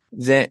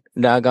 then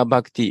Raga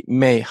Bhakti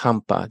may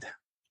hampered.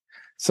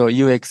 So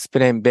you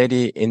explain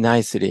very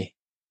nicely,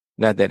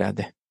 Radhe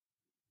Radhe.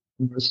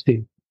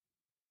 Mercy,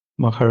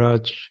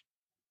 Maharaj.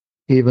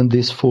 even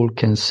this fool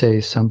can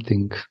say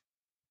something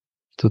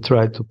to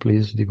try to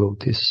please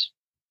devotees.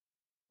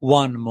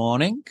 One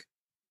morning,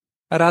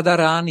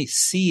 Radharani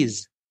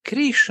sees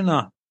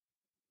Krishna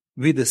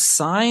with the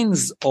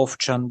signs of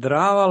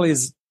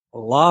Chandravali's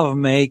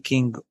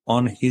love-making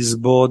on his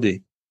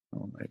body.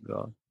 Oh my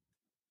God.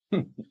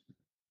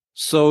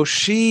 So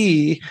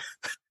she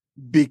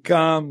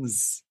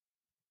becomes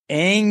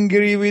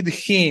angry with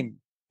him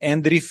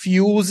and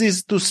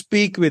refuses to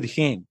speak with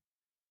him.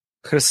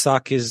 Her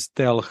Sakhis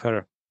tell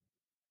her,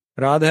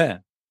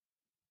 Radha,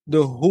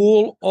 the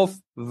whole of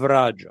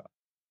Vraja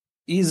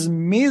is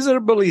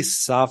miserably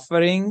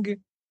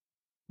suffering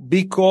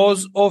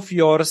because of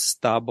your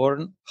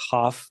stubborn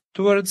half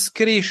towards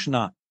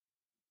Krishna.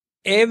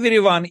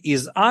 Everyone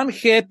is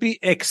unhappy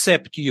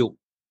except you.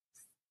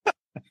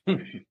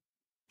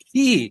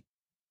 He,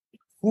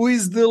 who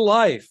is the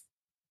life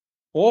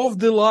of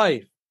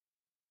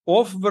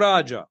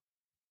Vraja,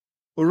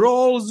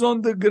 rolls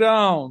on the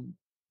ground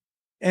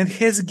and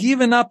has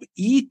given up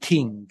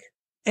eating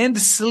and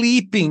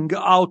sleeping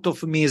out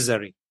of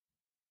misery.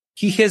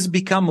 He has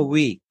become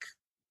weak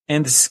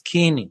and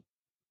skinny.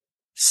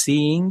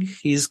 Seeing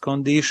his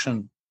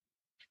condition,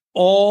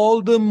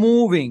 all the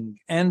moving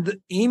and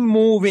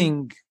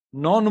immoving,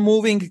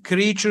 non-moving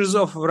creatures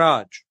of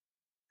Vraj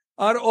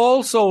are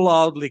also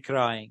loudly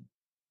crying.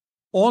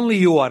 Only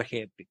you are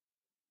happy,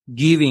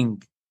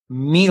 giving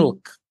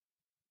milk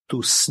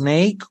to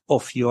snake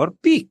of your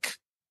peak.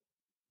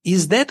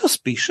 Is that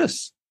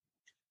auspicious?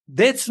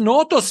 That's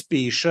not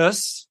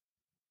auspicious.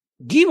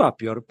 Give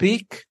up your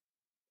peak.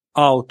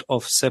 Out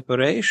of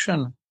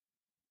separation,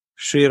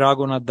 Sri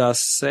Raghunath Das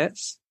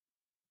says,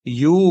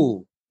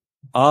 you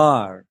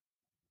are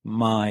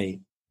my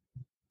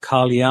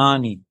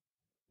Kalyani.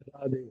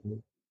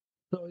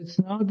 So it's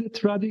not that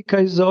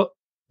Radhika is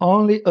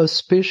only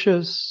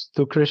auspicious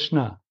to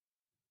Krishna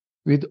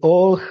with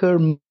all her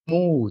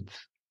moods,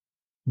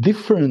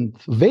 different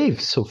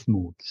waves of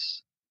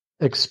moods,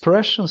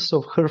 expressions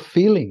of her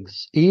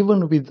feelings,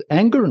 even with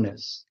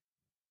angerness.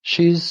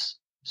 She's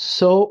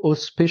so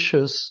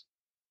auspicious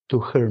to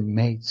her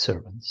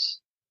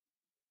maidservants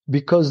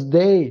because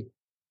they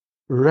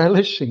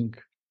relishing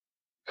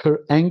her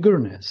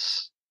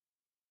angerness,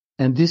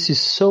 and this is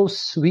so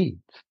sweet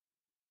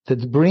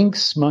that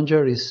brings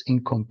manjaris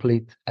in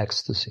complete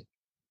ecstasy.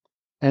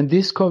 And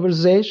this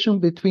conversation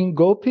between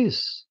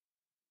gopis,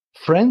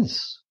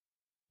 friends,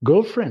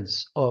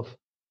 girlfriends of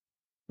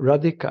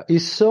Radhika,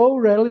 is so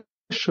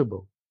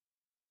relishable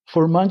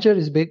for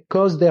manjaris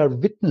because they are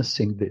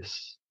witnessing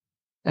this.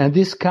 And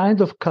this kind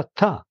of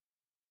kata,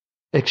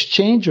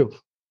 exchange of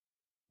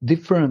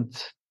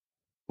different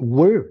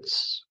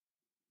words,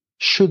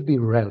 should be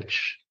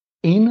relished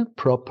in a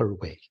proper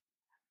way.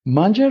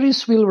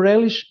 Manjaris will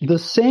relish the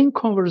same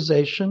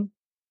conversation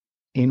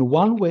in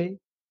one way,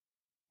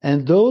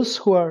 and those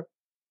who are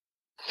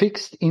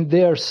fixed in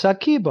their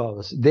Sakhi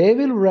bhavas, they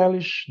will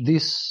relish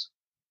this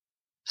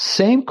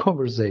same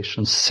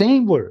conversation,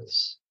 same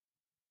words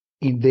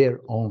in their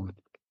own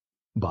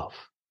bhav.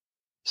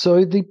 So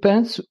it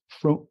depends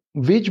from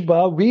which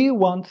bhav we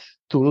want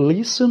to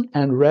listen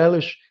and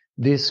relish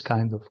this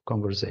kind of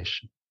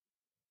conversation.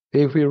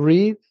 If we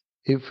read,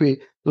 if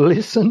we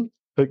listen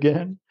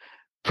again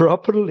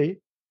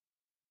properly,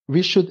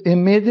 we should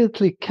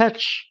immediately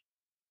catch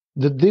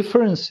the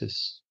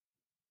differences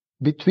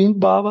between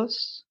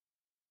bhavas,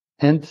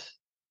 and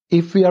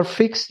if we are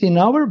fixed in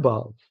our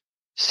bhav,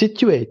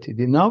 situated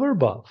in our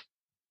bhav,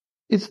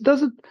 it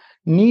doesn't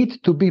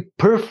need to be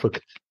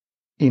perfect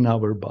in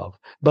our bhav,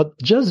 but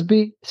just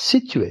be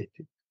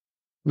situated.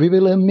 We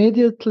will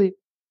immediately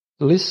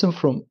listen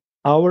from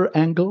our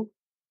angle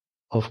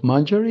of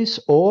manjaris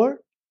or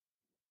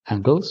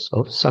angles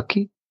of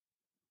Sakhi,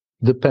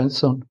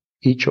 depends on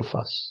each of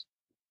us.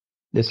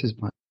 This is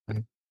my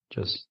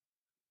just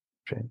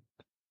training.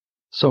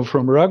 So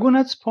from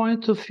Raghunath's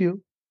point of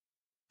view,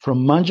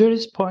 from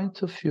Manjari's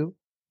point of view,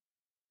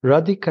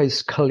 Radhika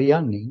is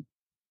Kalyani,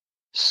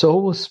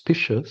 so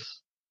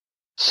auspicious,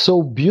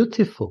 so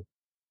beautiful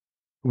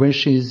when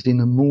she is in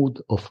a mood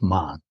of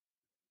man.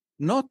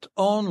 Not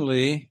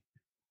only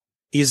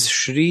is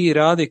Sri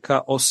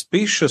Radhika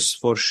auspicious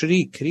for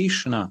Sri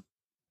Krishna,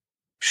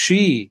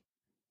 she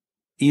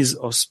is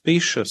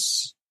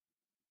auspicious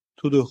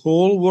to the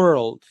whole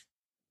world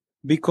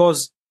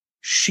because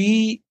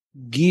she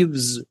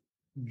gives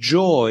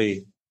joy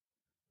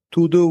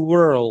to the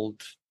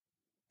world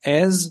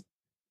as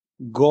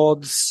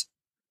God's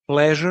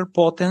pleasure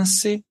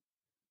potency,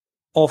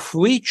 of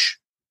which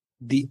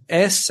the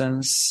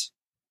essence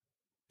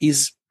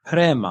is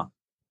prema,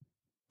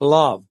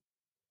 love.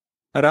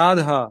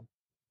 Radha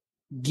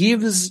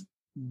gives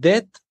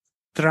that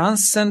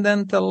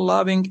transcendental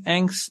loving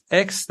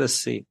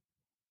ecstasy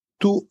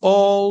to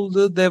all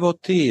the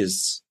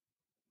devotees,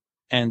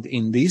 and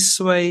in this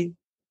way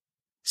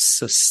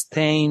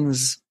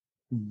sustains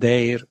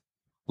their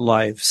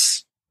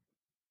lives.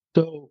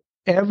 So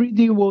every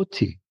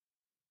devotee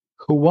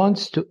who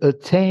wants to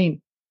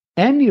attain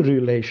any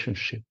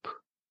relationship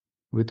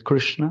with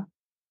Krishna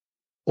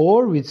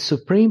or with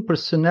Supreme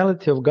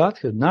Personality of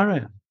Godhead,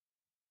 Narayan.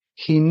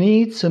 He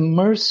needs a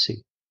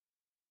mercy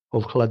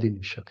of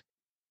Hladini Shakti.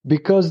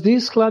 Because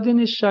this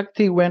Hladini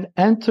Shakti, when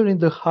entering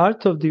the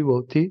heart of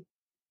devotee,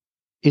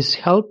 is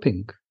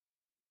helping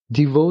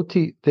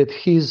devotee that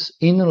his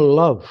inner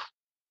love,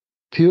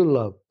 pure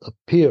love,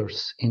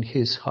 appears in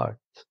his heart.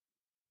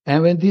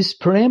 And when this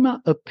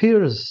prema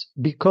appears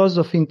because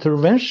of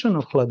intervention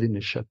of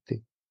Hladini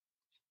Shakti,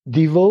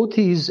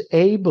 devotee is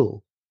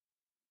able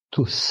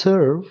to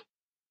serve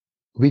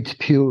with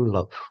pure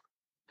love.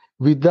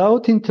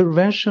 Without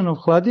intervention of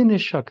Hladini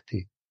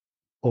Shakti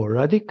or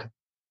Radhika,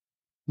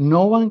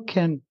 no one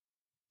can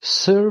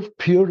serve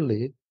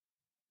purely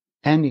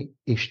any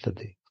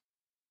Ishtadev.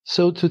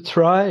 So to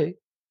try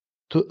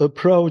to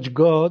approach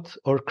God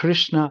or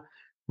Krishna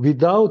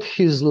without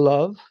his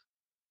love,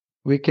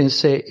 we can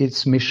say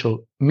it's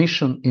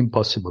mission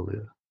impossible.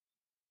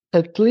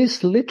 At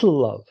least little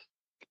love,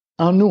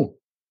 anu,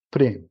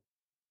 prem,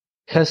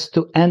 has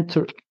to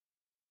enter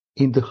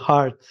in the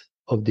heart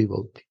of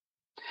devotee.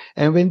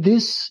 And when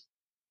this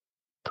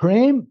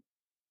prem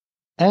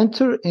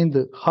enter in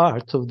the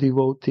heart of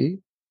devotee,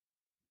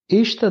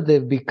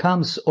 Ishtadev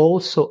becomes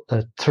also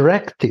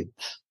attracted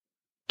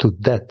to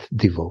that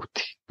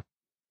devotee.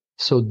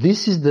 So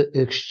this is the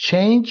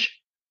exchange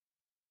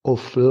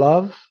of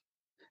love.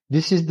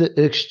 This is the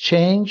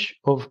exchange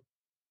of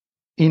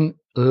in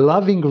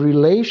loving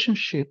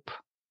relationship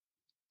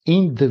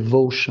in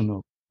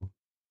devotional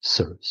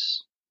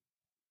service.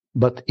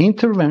 But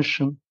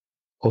intervention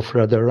of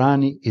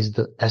Radharani is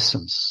the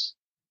essence,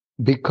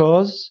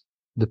 because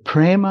the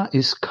prema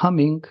is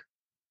coming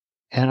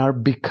and are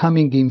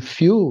becoming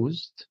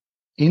infused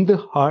in the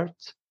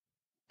heart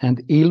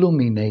and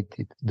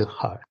illuminated the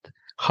heart.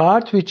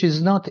 Heart which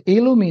is not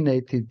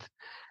illuminated,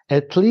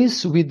 at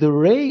least with the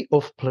ray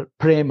of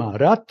prema,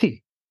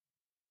 rati,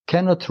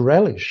 cannot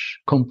relish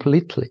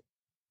completely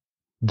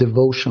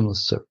devotional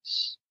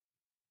service.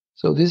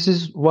 So this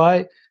is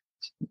why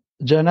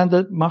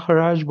Jananda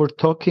Maharaj were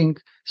talking,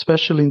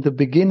 especially in the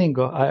beginning,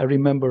 I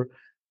remember,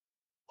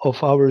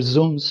 of our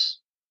Zooms,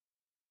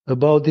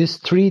 about these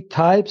three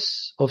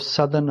types of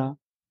sadhana,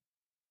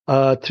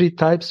 three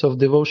types of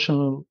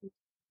devotional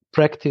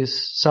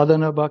practice: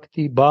 sadhana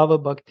bhakti, bhava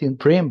bhakti, and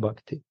prem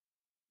bhakti.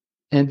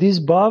 And this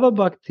bhava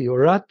bhakti or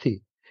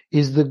rati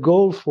is the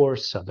goal for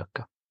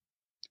sadhaka.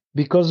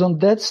 Because on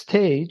that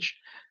stage,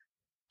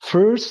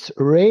 first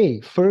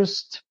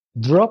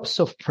drops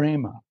of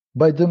prema,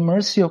 by the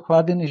mercy of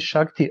Hladini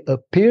Shakti,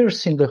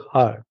 appears in the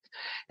heart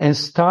and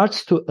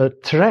starts to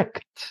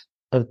attract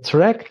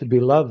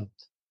beloved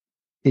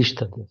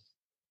Ishtadev.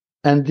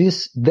 And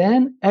this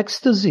then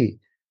ecstasy,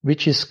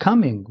 which is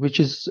coming, which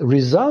is a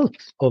result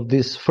of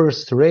this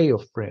first ray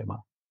of prema,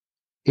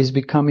 is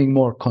becoming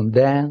more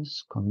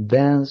condensed,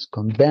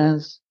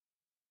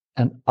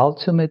 and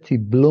ultimately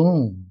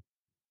bloom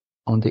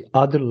on the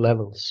other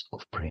levels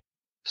of prema.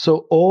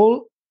 So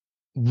all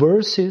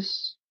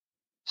verses,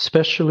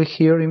 especially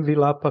here in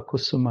Vilapa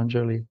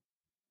Kusumanjali,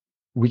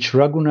 which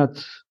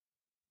Raghunath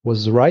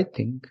was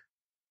writing,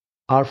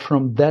 are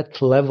from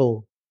that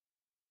level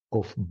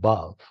of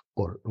bhav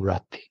or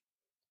rati.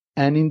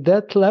 And in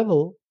that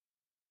level,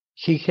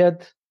 he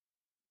had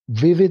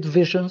vivid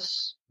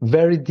visions,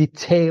 very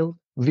detailed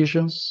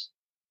visions,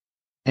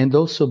 and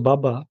also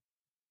Baba,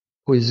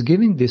 who is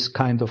giving this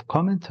kind of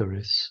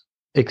commentaries,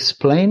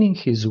 explaining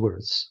his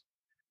words.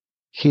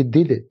 He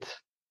did it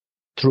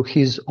through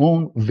his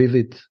own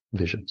vivid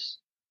visions.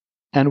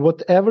 And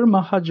whatever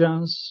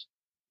Mahajans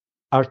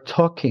are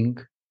talking,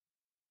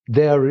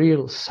 they are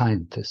real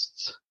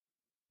scientists,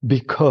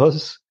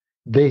 because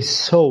they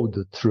saw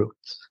the truth.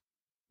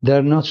 They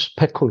are not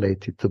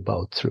speculated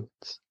about truth.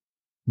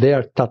 They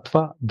are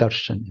tattva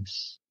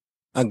darshanis.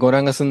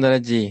 Gauranga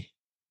Sundaraji,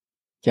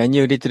 can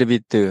you little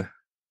bit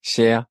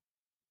share?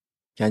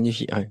 Can you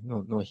hear?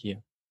 No hear.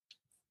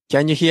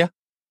 Can you hear?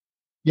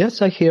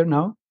 Yes, I hear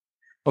now.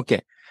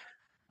 Okay.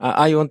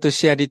 I want to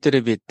share a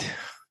little bit.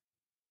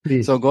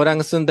 Please. So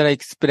Gauranga Sundara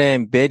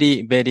explained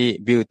very, very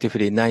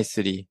beautifully,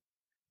 nicely.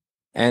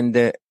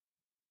 And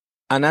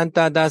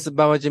Ananta Das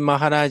Babaji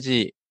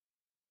Maharaj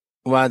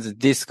was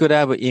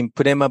described in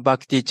Prema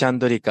Bhakti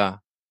Chandrika.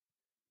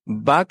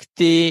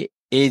 Bhakti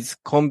is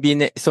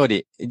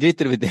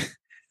little bit.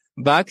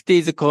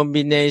 Bhakti's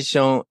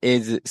combination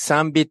is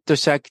Sambit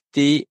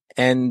Shakti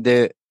and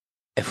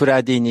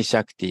Hladini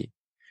Shakti.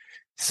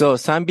 So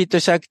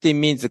Sambit Shakti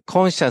means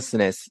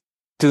consciousness,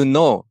 to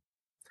know.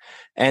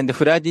 And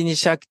Hladini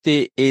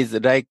Shakti is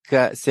like,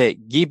 say,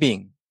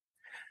 giving.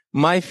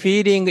 My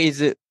feeling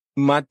is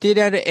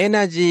material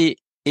energy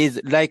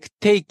is like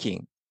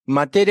taking.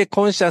 Material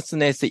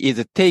consciousness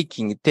is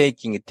taking.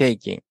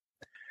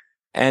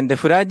 And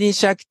Hladini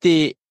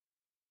Shakti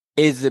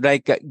is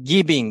like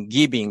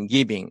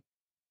giving.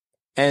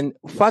 And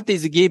what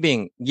is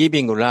giving?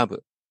 Giving love.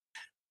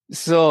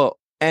 So,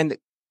 and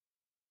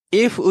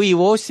if we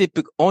worship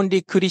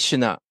only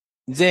Krishna,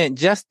 then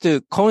just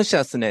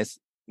consciousness,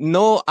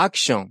 no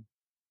action,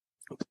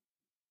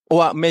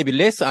 or maybe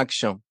less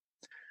action.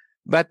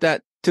 But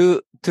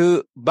to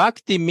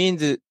bhakti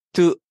means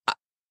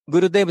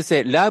Gurudev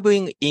say,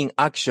 loving in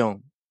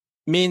action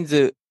means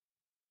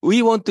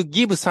we want to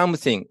give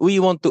something. We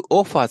want to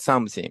offer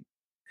something.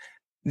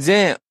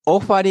 Then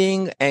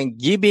offering and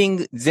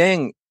giving,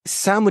 then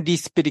some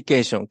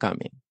reciprocation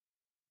coming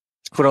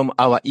from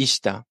our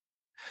Ishta.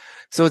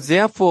 So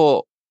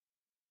therefore,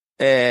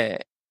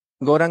 Gauranga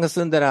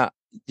Sundara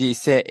ji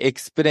say,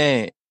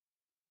 explain,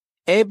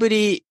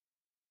 everybody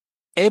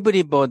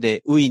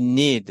we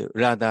need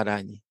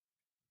Radharani.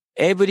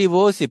 Every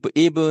worship,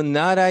 even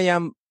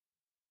Narayan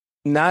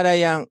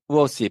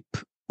worship,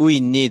 we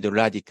need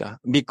Radhika.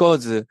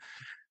 Because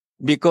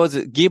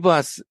give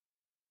us,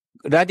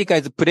 Radhika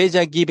is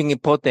pleasure giving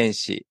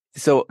potency.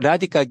 So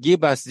Radhika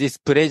give us this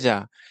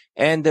pleasure.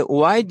 And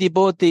why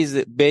devotee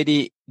is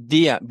very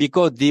dear?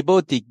 Because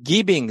devotee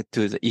giving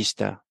to the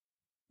Ishta,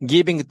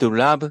 giving to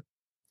love,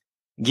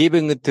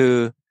 giving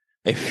to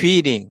a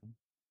feeling.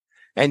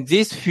 And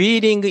this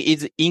feeling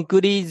is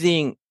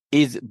increasing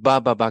is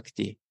Baba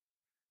Bhakti.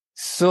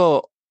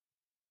 So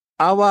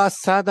our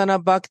sadhana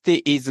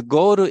bhakti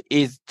goal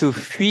is to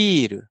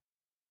feel,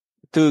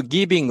 to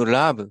giving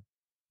love.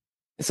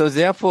 So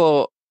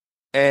therefore,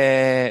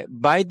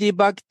 Vaidhi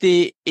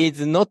bhakti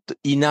is not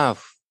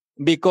enough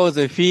because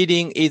the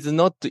feeling is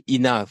not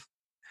enough.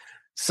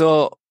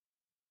 So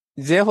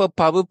therefore,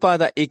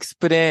 Prabhupada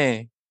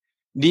explain,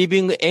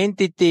 living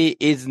entity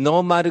is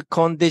normal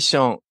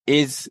condition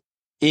is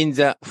in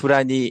the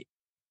Frani,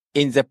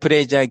 in the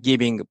pleasure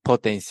giving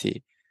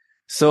potency.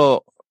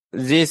 So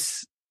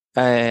this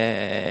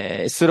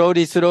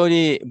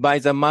slowly by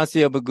the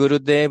mercy of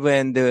Gurudev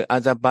and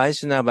other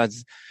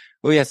Vaishnavas,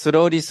 we are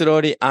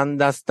slowly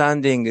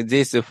understanding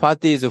this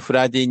what is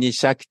Fradini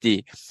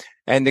Shakti.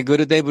 And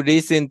Gurudev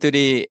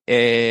recently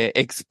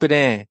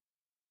explained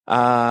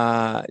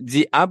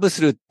the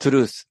absolute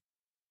truth.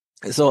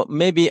 So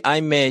maybe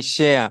I may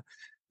share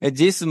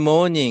this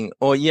morning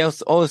or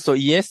yes, also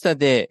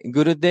yesterday,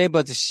 Gurudev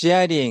was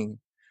sharing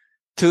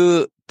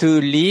to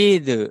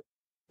read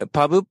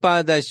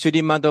Prabhupada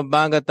Srimad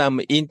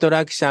Bhagavatam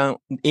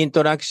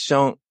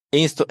introduction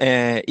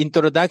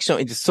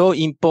is so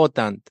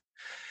important.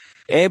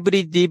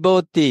 Every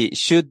devotee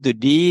should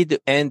read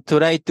and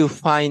try to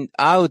find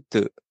out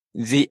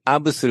the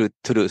absolute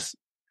truth.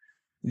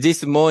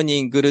 This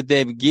morning,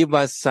 Gurudev give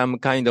us some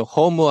kind of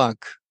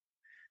homework.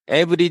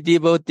 Every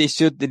devotee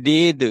should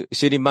read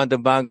Srimad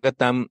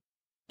Bhagavatam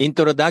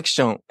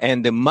introduction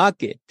and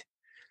mark it.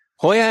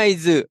 Where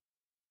is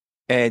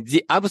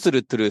the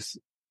absolute truth?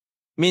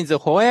 Means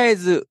where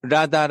is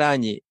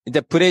Radharani?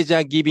 The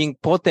pleasure giving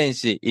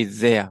potency is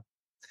there.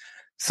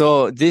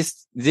 So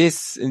this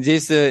verse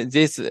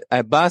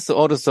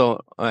also,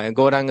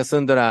 Gauranga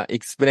Sundara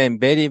explained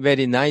very,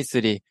 very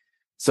nicely.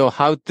 So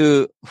how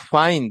to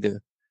find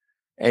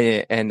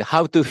and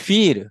how to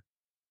feel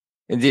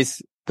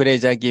this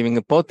pleasure giving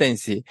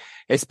potency.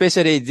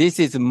 Especially this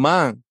is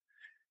man.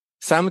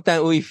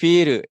 Sometimes we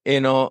feel,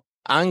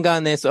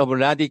 angerness of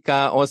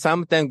Radhika, or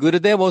sometimes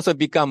Gurudev also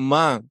become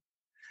man.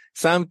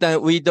 Sometimes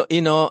we don't,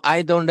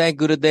 I don't like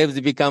Gurudev's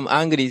become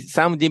angry.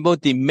 Some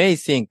devotee may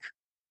think,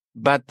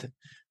 but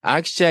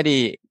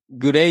actually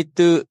great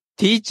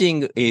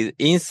teaching is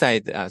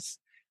inside us.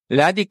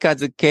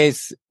 Radhika's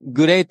case,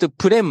 great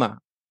prema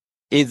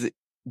is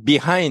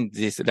behind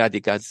this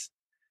Radhika's.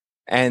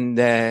 And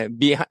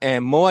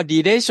more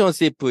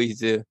relationship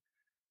is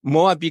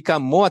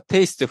become more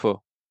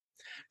tasteful.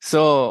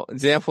 So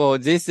therefore,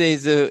 this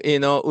is,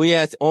 we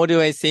are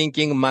always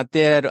thinking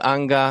material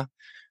anger,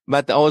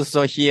 but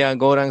also here,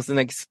 Gauranga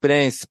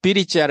explains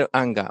spiritual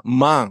anger,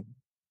 man.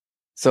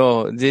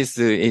 So this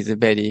is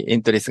very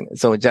interesting.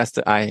 So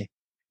I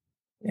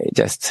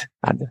just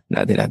add,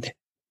 Radhe.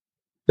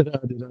 Radhe,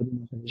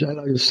 Radhe. I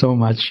love you so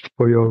much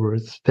for your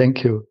words.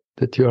 Thank you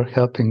that you are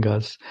helping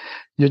us.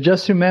 You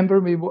just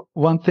remember me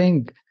one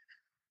thing,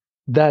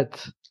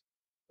 that,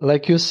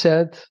 like you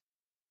said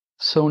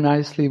so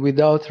nicely,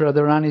 without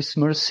Radharani's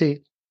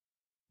mercy,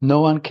 no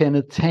one can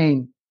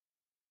attain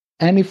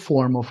any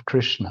form of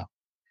Krishna.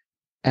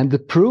 And the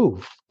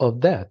proof of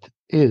that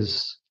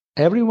is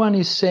everyone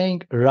is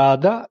saying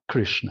Radha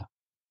Krishna.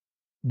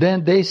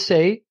 Then they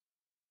say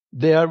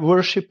they are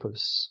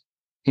worshippers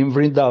in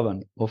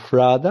Vrindavan of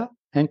Radha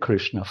and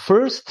Krishna.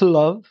 First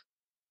love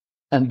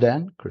and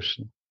then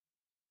Krishna.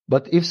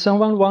 But if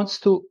someone wants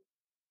to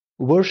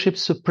worship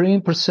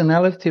Supreme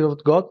Personality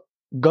of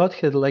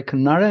Godhead like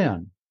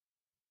Narayan,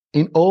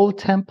 in all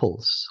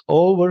temples,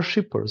 all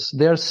worshippers,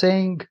 they are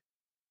saying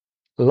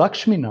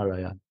Lakshmi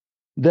Narayan.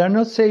 They are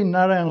not saying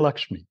Narayan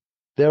Lakshmi.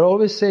 They are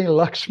always saying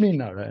Lakshmi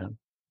Narayan.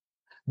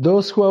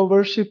 Those who are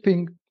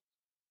worshipping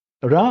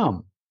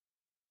Ram,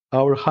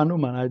 our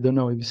Hanuman, I don't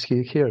know if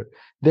he's here,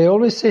 they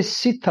always say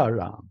Sita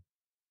Ram.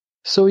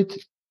 So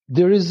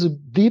there is a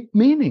deep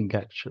meaning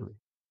actually,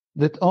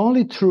 that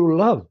only through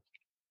love,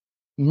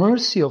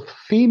 mercy of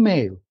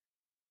female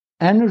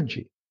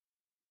energy,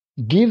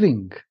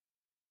 giving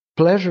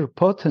pleasure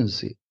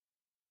potency,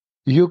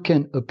 you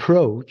can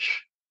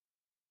approach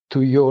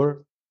to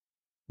your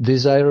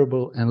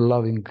desirable and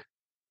loving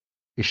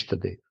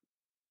Ishtadev.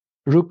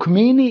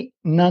 Rukmini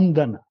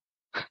Nandana.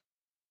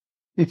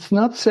 It's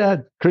not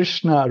said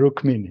Krishna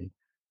Rukmini.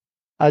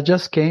 I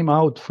just came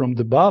out from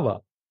the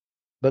Bhava,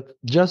 but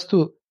just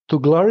to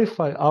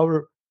glorify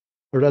our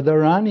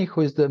Radharani, who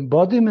is the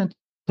embodiment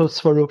of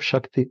Swarup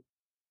Shakti,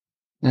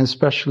 and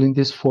especially in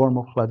this form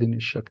of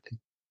Hladini Shakti.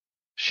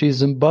 She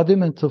is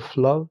embodiment of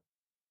love,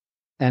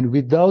 and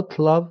without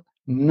love,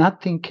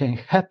 nothing can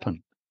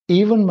happen.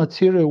 Even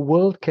material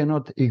world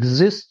cannot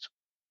exist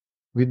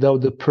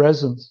without the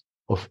presence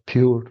of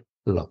pure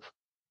love.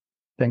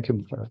 Thank you,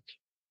 Maharaj.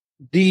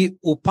 The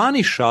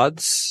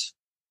Upanishads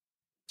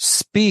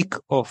speak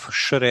of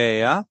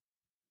Shreya,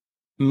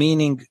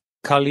 meaning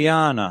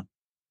Kalyana,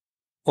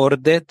 or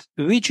that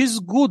which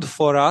is good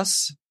for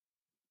us,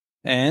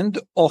 and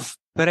of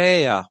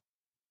Preya,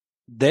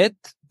 that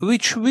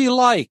which we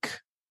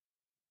like.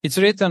 It's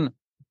written,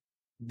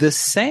 the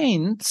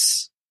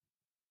saints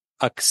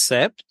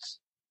accept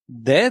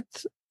that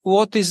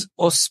what is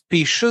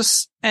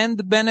auspicious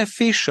and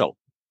beneficial,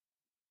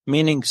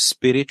 meaning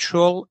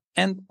spiritual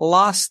and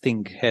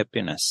lasting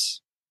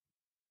happiness.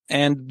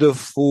 And the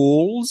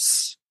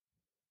fools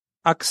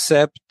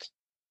accept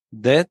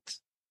that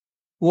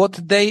what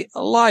they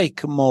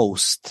like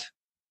most,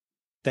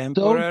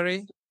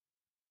 temporary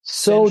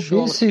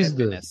sensual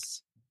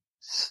happiness.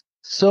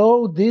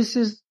 So this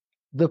is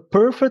the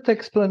perfect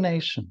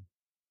explanation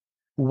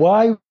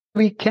why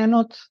we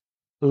cannot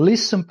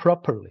listen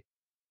properly.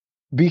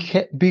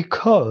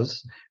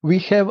 Because we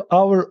have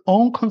our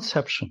own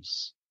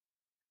conceptions,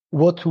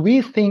 what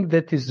we think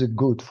that is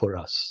good for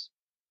us.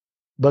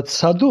 But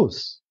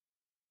sadhus,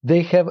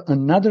 they have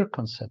another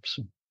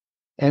conception.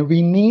 And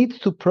we need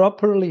to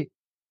properly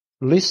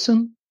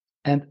listen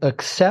and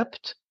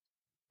accept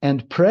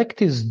and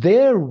practice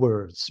their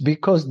words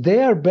because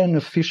they are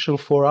beneficial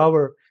for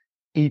our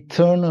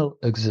eternal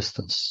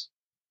existence.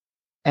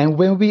 And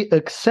when we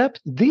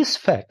accept this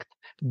fact,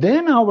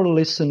 then our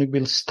listening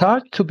will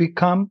start to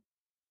become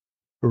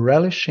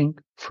relishing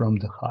from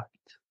the heart.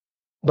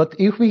 But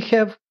if we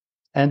have,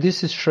 and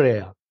this is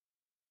Shreya,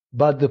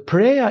 but the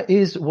prayer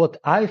is what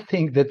I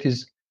think that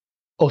is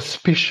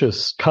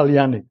auspicious,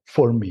 Kalyani,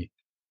 for me.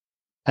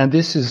 And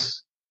this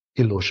is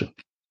illusion.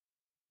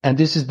 And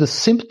this is the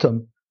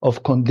symptom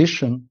of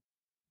conditioned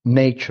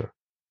nature.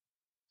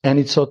 And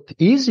it's not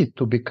easy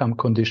to become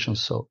conditioned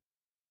so.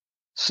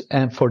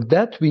 And for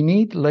that we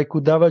need, like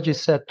Uddhavaji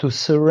said, to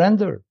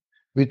surrender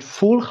with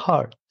full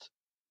heart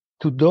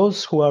to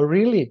those who are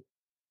really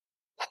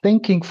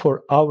thinking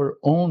for our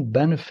own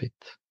benefit.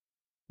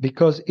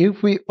 Because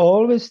if we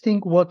always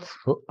think what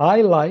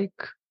I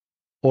like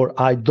or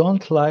I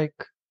don't like,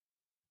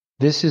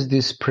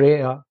 this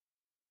prayer,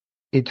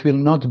 it will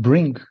not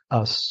bring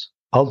us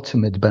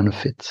ultimate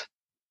benefit,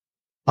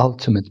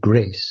 ultimate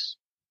grace.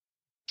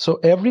 So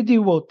every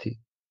devotee,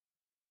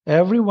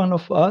 every one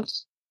of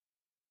us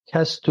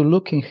has to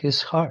look in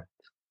his heart.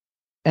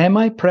 Am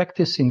I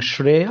practicing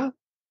Shreya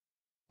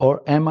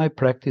or am I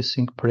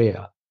practicing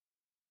prayer?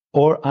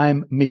 Or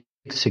I'm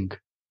mixing.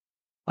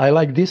 I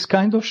like this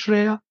kind of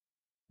Shreya,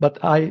 but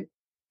I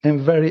am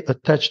very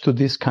attached to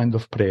this kind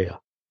of prayer.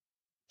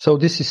 So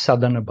this is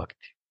sadhana bhakti,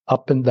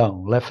 up and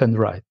down, left and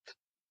right.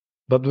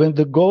 But when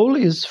the goal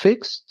is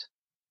fixed,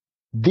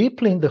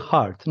 deeply in the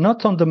heart,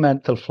 not on the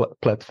mental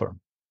platform,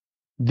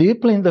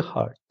 deeply in the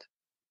heart,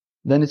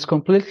 then it's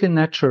completely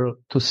natural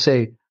to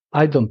say,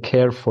 I don't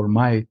care for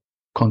my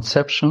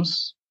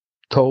conceptions,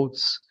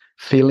 thoughts,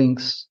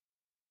 feelings.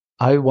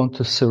 I want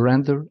to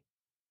surrender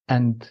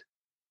and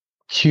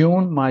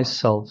tune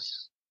myself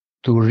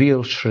to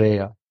real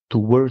Shreya, to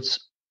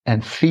words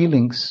and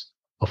feelings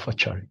of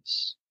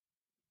acharyas.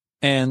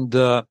 And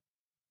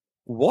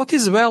what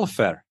is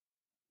welfare?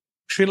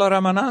 Srila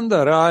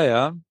Ramananda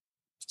Raya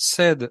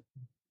said,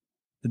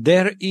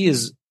 there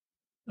is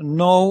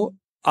no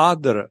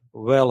other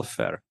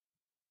welfare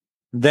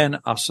than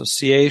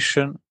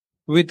association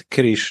with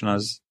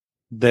Krishna's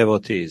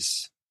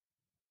devotees.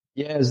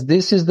 Yes,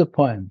 this is the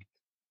point.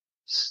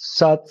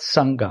 Sat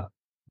Sangha.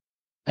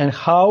 And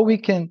how we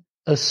can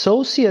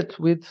associate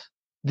with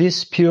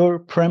these pure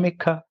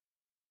premika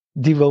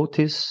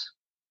devotees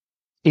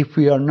if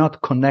we are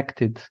not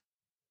connected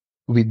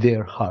with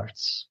their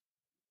hearts.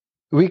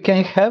 We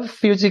can have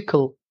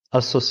physical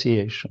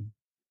association.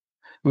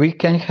 We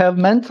can have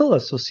mental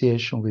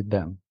association with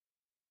them.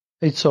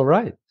 It's all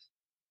right.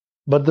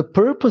 But the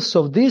purpose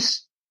of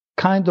this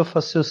kind of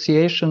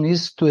association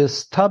is to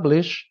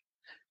establish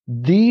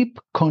deep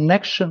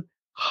connection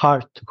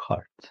heart to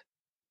heart.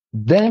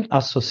 Then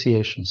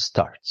association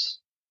starts.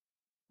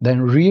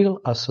 Then real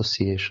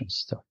association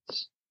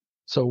starts.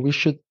 So we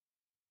should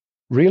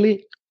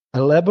really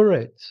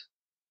elaborate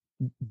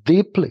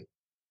deeply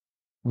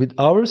with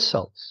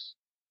ourselves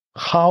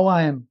how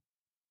I am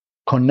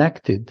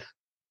connected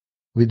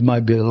with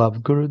my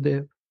beloved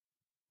Gurudev,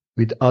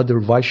 with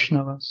other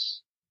Vaishnavas,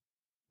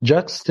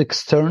 just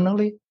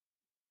externally,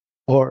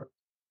 or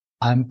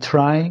I'm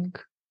trying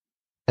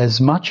as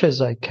much as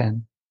I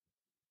can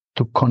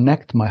to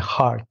connect my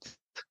heart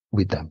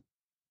with them.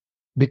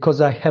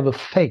 Because I have a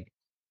faith,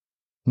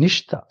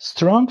 nishta,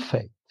 strong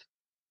faith,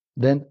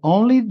 then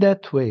only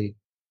that way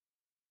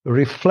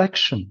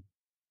reflection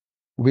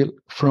will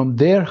from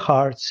their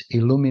hearts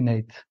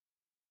illuminate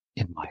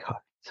in my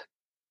heart.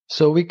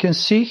 So we can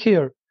see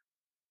here,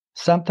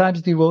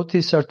 sometimes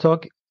devotees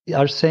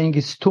are saying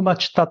it's too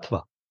much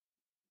tattva.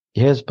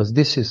 Yes, but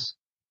this is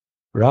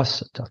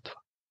rasa tattva.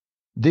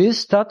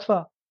 This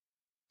tattva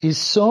is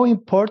so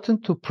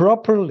important to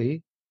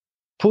properly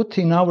put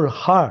in our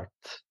heart.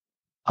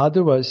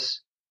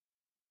 Otherwise,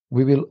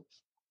 we will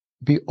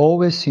be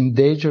always in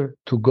danger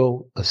to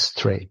go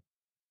astray.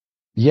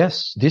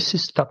 Yes, this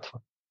is tattva.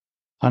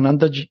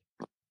 Andakaji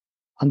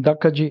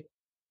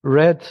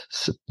read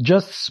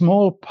just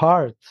small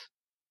part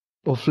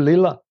of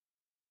Lila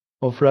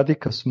of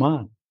Radhika's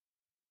man.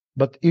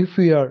 But if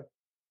we are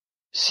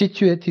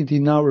situated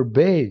in our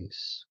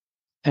base,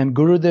 and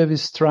Gurudev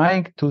is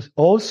trying to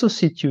also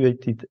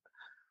situate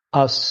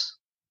us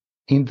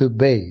in the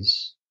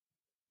base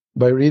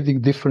by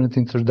reading different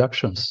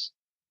introductions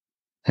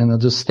and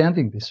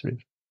understanding these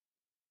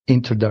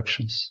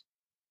introductions,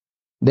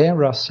 then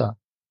rasa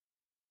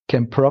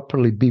can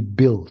properly be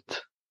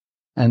built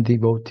and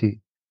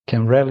devotee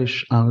can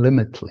relish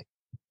unlimitedly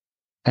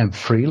and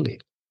freely.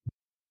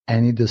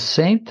 And at the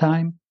same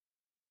time,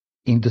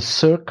 in the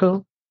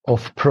circle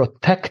of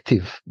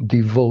protective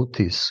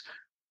devotees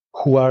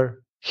who are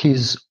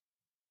his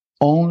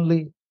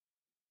only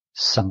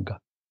sangha.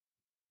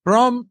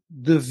 From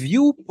the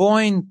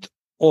viewpoint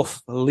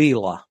of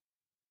Lila,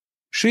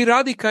 Sri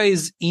Radhika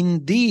is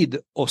indeed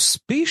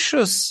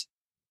auspicious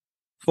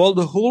for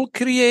the whole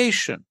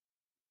creation.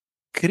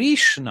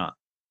 Krishna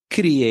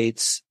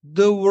creates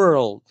the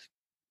world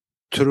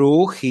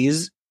through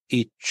his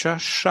Ichcha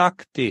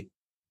Shakti,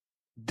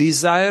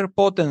 desire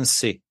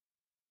potency.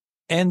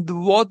 And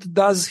what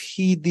does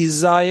he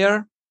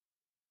desire?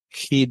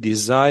 He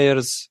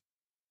desires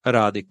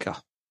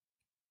Radhika.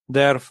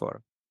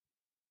 Therefore,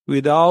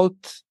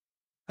 without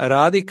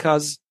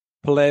Radhika's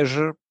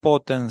pleasure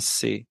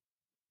potency,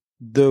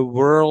 the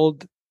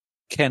world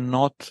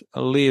cannot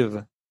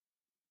live.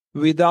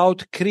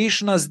 Without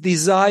Krishna's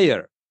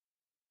desire,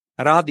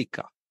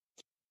 Radhika,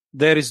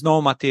 there is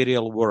no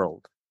material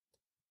world.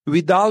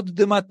 Without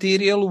the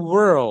material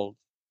world,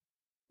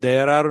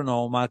 there are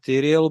no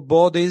material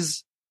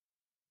bodies.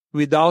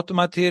 Without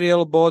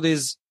material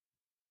bodies,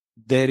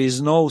 there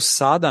is no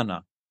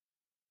sadhana,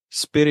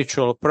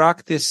 spiritual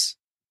practice.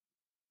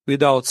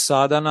 Without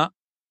sadhana,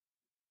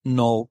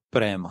 no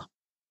prema.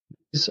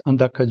 This is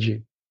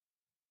Andakaji.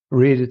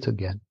 Read it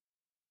again.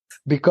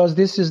 Because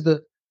this is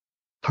the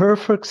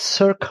perfect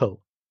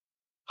circle,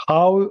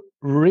 how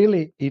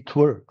really it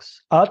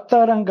works.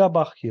 Attaranga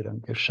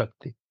Bahiranga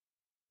Shakti.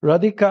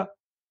 Radhika,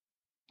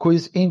 who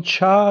is in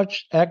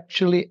charge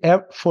actually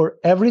for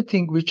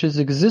everything which is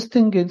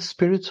existing in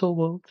spiritual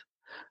world,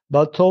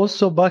 but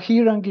also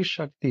Bahirangi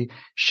Shakti.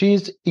 She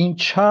is in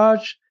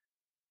charge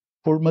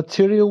for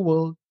material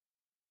world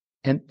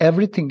and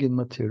everything in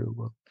material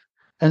world.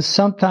 And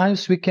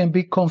sometimes we can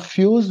be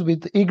confused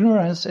with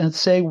ignorance and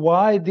say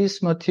why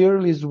this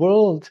materialist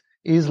world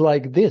is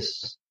like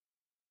this.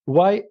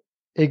 Why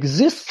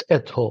exists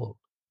at all?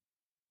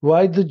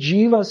 Why the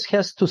jivas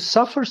has to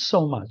suffer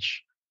so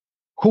much?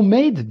 Who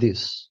made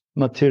this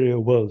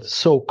material world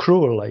so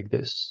cruel like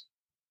this?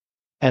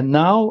 And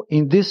now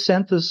in this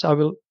sentence, I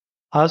will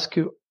ask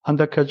you,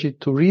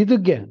 Andakaji, to read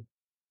again.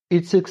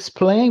 It's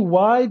explain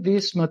why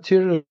this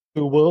material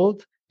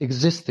world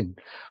existing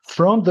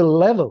from the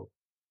level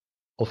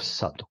of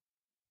sadhu,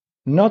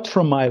 not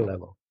from my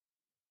level,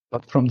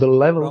 but from the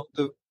level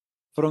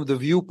from the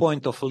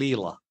viewpoint of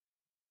Lila.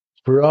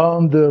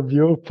 From the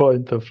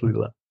viewpoint of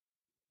Lila.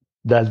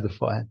 That's the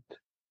point.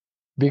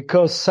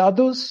 Because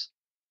sadhus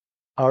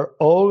are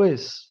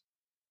always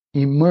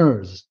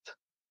immersed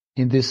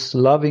in these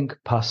loving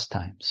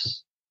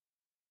pastimes.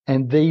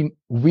 And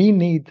we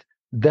need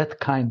that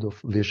kind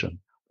of vision.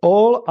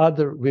 All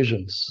other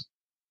visions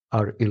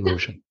are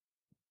illusion.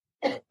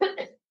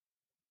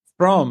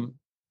 From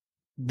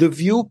the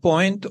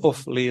viewpoint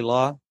of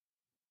Lila,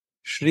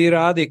 Sri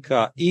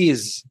Radhika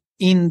is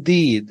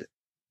indeed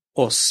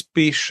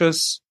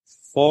auspicious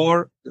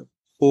for the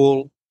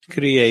whole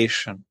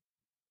creation.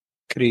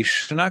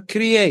 Krishna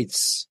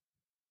creates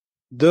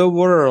the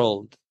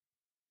world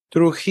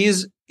through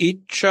his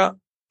Ichcha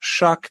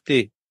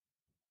Shakti,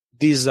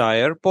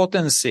 desire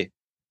potency.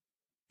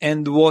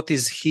 And what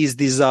is his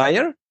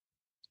desire?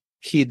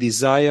 He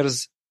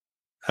desires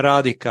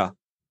Radhika.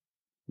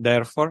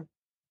 Therefore,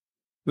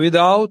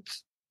 without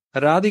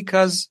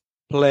Radhika's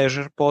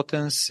pleasure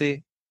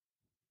potency,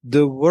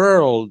 the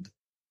world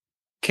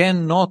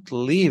cannot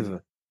live.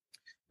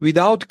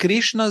 Without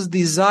Krishna's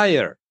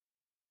desire,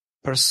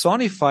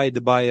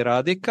 personified by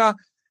Radhika,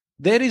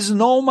 there is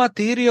no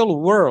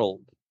material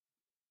world.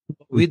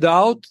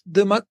 Without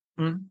the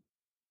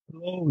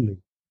Slowly.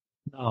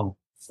 Now.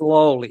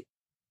 slowly.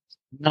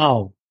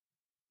 Now.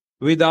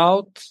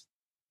 Without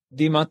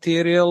the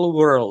material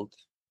world,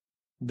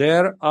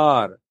 there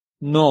are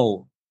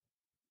no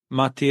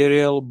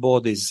material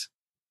bodies.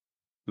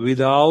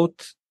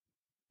 Without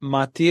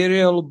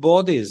material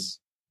bodies,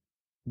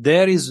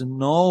 there is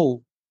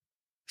no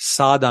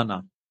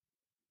sadhana,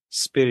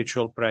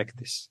 spiritual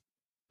practice.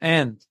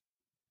 And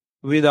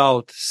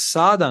without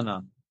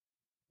sadhana,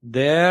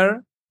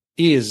 there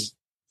is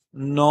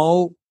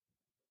no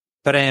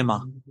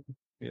prema.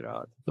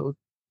 So,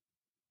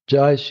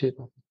 Jai Shri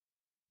Radha.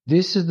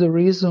 This is the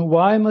reason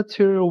why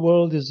material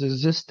world is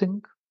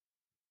existing.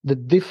 The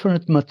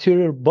different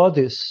material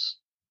bodies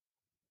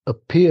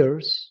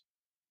appears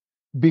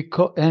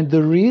and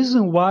the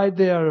reason why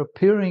they are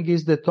appearing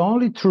is that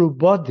only through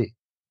body,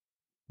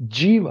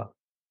 jiva,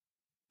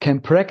 can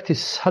practice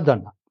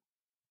sadhana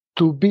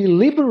to be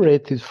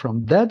liberated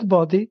from that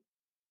body,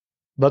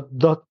 but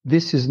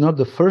this is not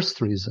the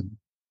first reason.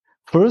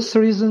 First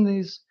reason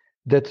is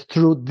that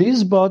through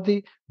this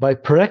body, by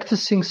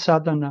practicing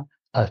sadhana,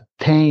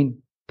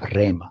 attain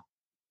prema.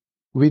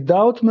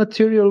 Without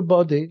material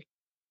body,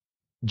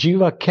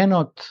 jiva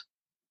cannot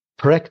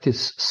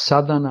practice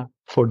sadhana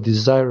for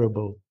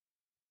desirable,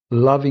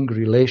 loving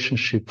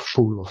relationship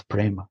full of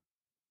prema.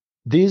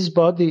 This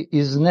body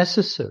is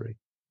necessary,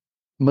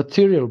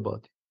 material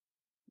body,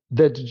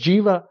 that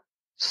jiva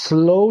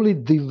slowly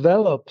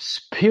develops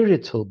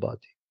spiritual body.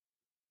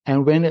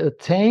 And when it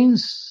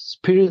attains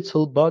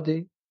spiritual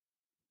body,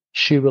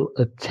 she will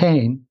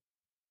attain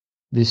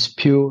this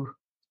pure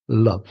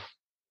love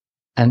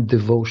and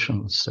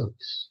devotional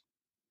service.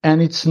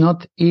 And it's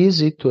not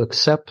easy to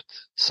accept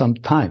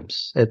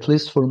sometimes, at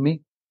least for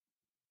me,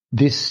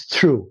 this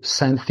true,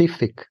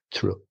 scientific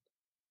truth.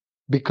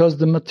 Because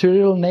the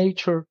material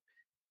nature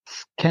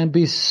can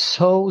be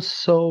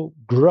so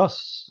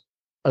gross,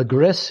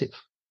 aggressive,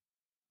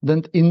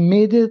 that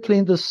immediately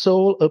in the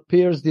soul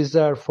appears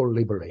desire for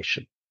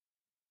liberation.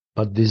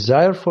 But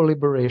desire for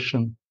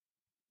liberation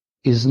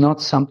is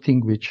not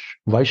something which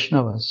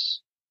Vaishnavas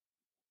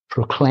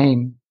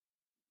proclaim.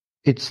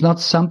 It's not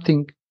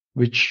something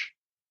which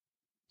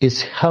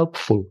is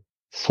helpful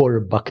for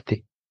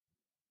bhakti.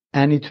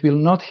 And it will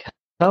not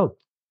help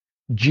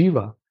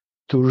jiva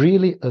to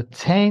really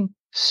attain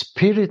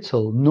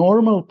spiritual,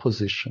 normal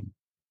position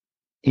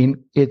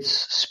in its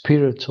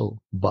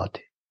spiritual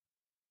body.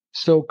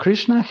 So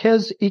Krishna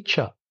has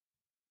icha,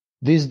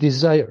 this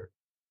desire.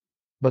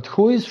 But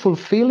who is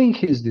fulfilling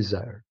his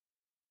desire?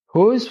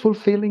 Who is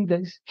fulfilling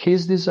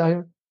his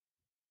desire?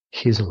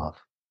 His love.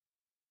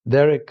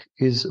 Derek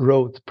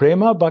wrote,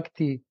 Prema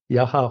Bhakti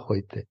Yaha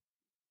Hoite,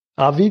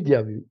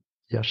 Avidya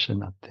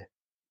Yashanate.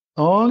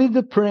 Only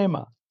the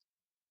prema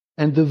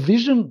and the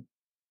vision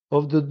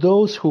of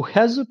those who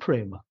has a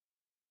prema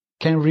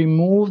can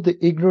remove the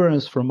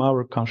ignorance from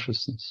our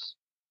consciousness.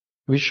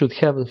 We should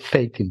have a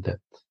faith in that.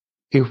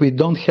 If we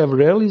don't have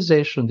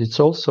realization, it's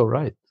also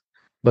right.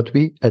 But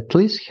we at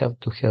least have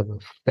to have a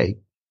faith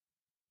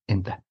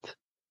in that.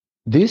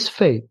 This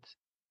faith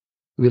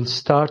will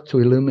start to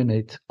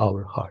illuminate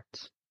our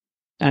hearts.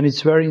 And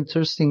it's very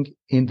interesting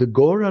in the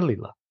Gaura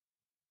Lila,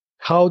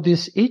 how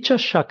this Icha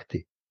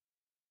Shakti,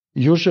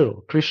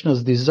 usual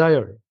Krishna's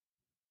desire,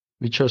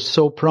 which are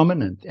so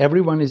prominent,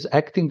 everyone is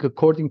acting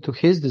according to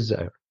his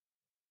desire.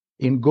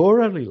 In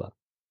Gaura Lila,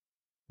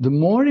 the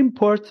more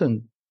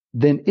important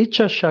than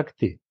Icha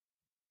Shakti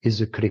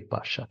is a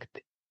Kripa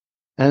Shakti.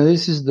 And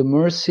this is the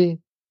mercy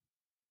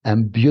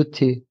and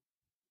beauty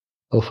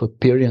of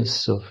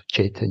appearance of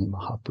Chaitanya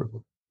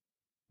Mahaprabhu.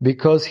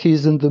 Because he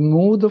is in the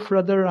mood of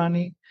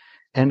Radharani,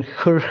 and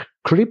her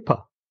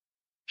Kripa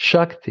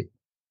Shakti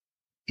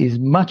is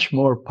much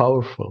more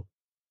powerful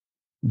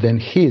than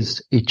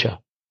his Icha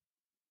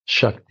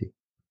Shakti,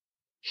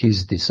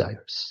 his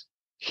desires.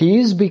 He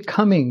is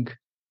becoming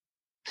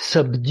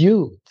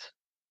subdued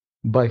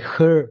by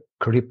her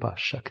Kripa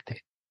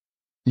Shakti.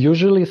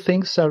 Usually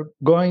things are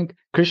going,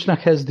 Krishna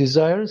has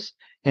desires,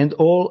 and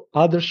all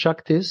other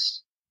Shaktis,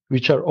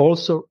 which are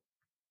also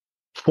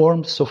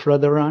forms of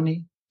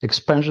Radharani,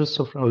 expansions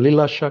of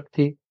Lila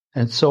Shakti,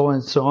 and so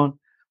on,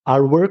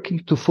 are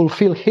working to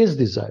fulfill his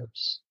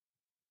desires.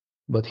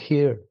 But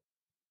here,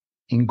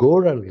 in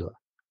Gaura Lila,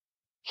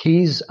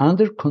 he is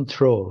under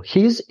control.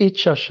 His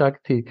Icha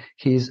Shakti,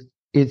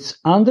 it's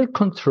under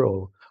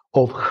control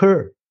of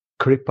her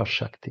Kripa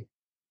Shakti.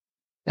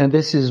 And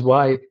this is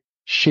why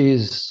she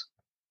is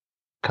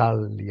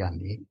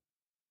Kalyani.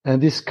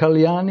 And this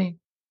Kalyani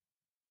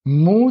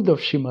mood of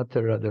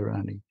Shrimati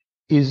Radharani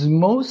is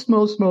most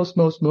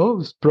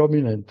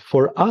prominent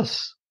for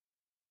us,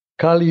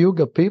 Kali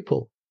Yuga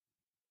people,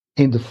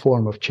 in the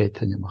form of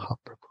Chaitanya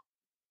Mahaprabhu.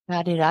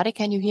 Radha,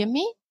 can you hear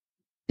me?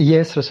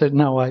 Yes, I said,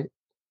 now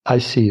I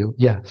see you.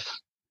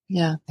 Yes.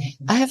 Yeah.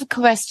 I have a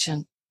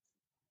question.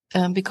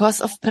 Because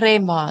of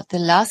Prema, the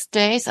last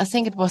days, I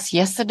think it was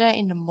yesterday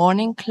in the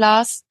morning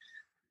class,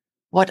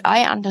 what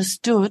I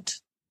understood,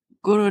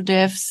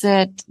 Gurudev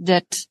said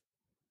that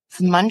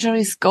the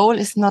Manjari's goal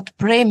is not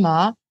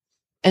Prema,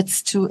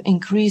 it's to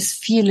increase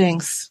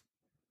feelings.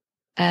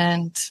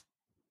 And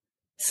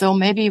so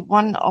maybe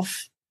one of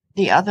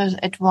the other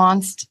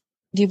advanced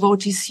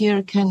devotees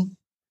here can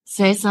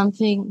say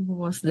something who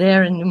was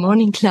there in the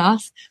morning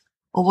class,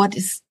 or what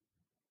is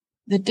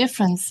the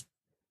difference?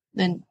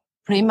 Then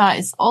Prema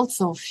is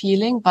also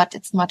feeling, but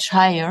it's much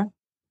higher.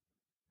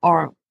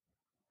 Or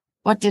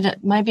what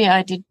maybe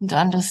I didn't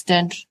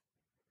understand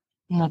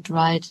not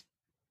right.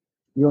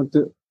 You want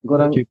to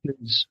go on?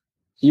 Please.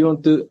 You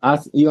want to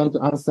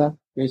answer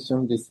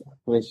this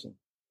question?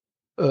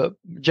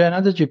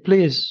 Janadaji,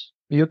 please,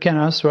 you can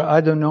answer.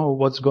 I don't know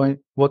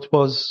what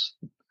was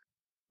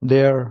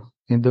there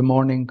in the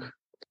morning.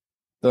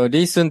 So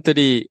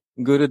recently,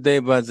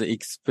 Gurudev was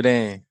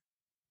explain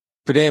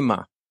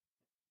prema,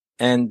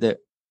 and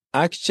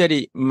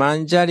actually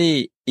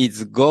Manjari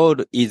is goal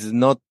is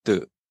not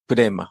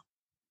prema.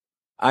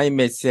 I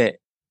may say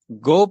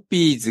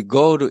Gopi's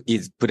goal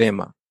is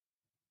prema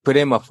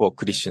for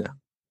Krishna.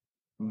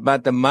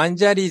 But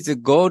Manjari's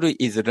goal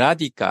is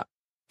Radhika,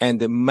 and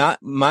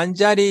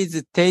Manjari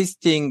is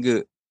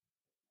tasting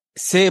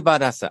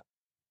Seva-rasa.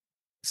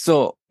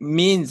 So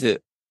means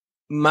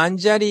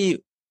Manjari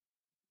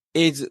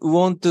is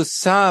want to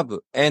serve,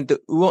 and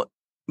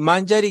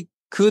Manjari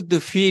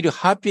could feel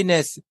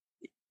happiness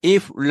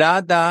if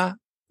Radha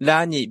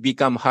Rani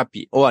become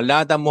happy or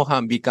Radha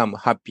Mohan become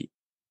happy.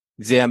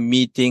 Their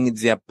meeting,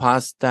 their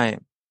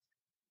pastime.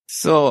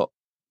 So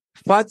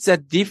what's the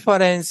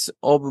difference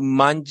of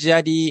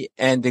Manjari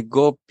and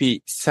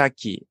Gopi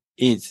Saki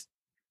is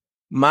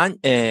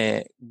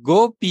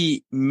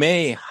Gopi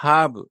may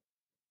have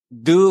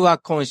doer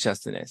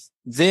consciousness.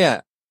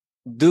 Their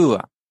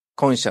doer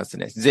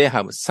consciousness. They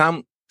have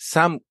some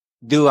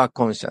doer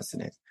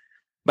consciousness.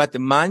 But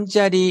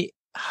Manjari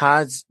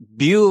has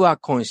viewer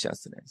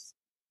consciousness.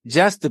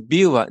 Just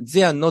viewer.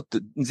 They are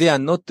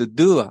not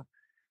doer.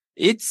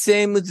 It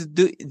seems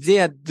they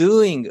are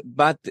doing,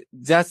 but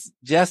just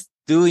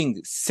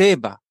doing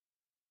seva.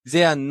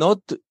 They are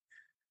not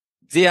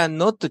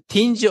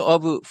tinge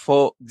of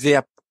for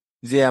their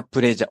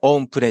pleasure,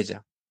 own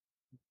pleasure.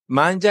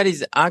 Manjari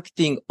is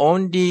acting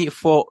only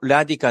for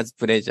Radhika's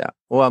pleasure,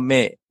 or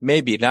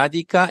maybe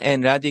Radhika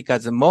and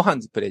Radhika's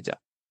Mohan's pleasure.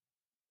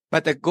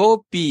 But a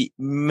Gopi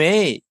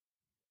may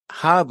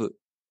have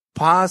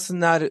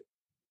personal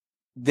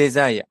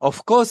desire.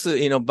 Of course,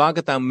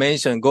 Bhagavatam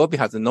mentioned Gopi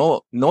has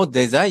no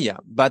desire,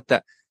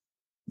 but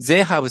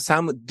they have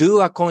some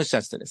doer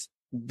consciousness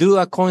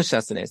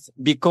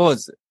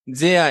because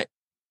they are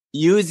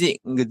using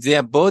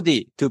their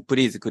body to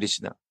please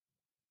Krishna.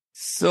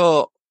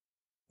 So,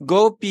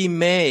 Gopi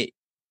may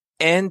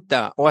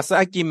enter, or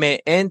Saki may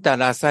enter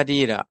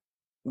Rasalila.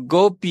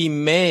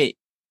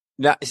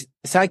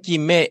 Saki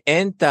may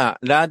enter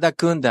Radha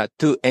Kunda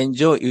to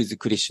enjoy with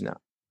Krishna.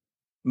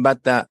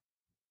 But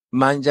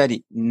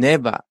Manjari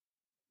never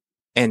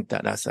enter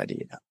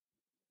Rasalila,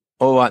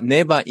 or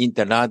never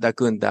enter Radha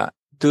Kunda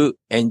to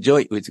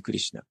enjoy with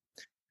Krishna.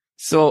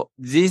 So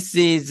this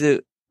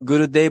is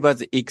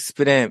Gurudeva's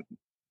explain.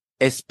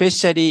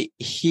 Especially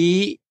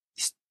he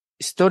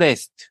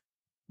stressed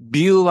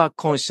viewer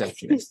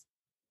consciousness.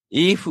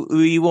 If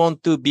we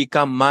want to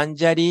become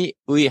Manjari,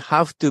 we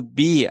have to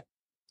be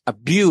a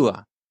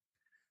viewer.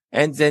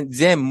 And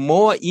then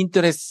more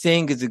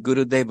interesting is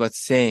Gurudev was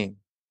saying,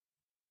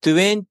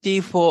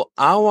 24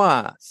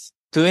 hours,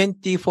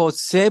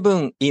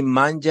 24/7 in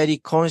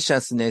Manjari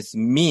consciousness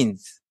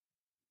means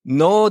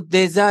no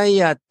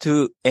desire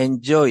to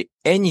enjoy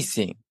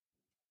anything.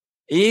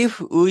 If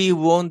we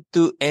want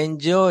to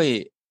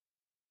enjoy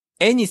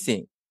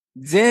anything,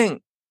 then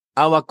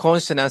our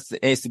consciousness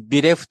is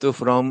bereft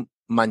from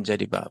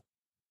Manjari Bhav.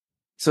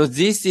 So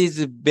this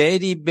is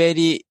very,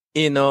 very,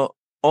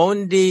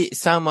 only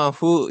someone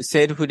who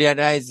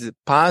self-realized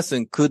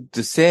person could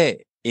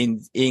say in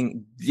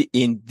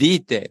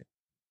detail.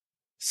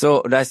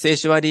 So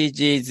Raseshwari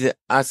ji is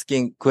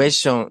asking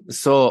question.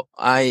 So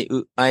I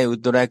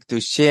would like to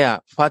share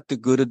what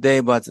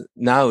Gurudev was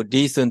now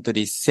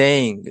recently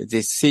saying,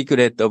 the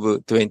secret of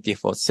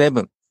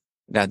 24/7.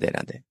 Radhe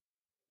Radhe.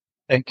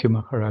 Thank you,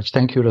 Maharaj.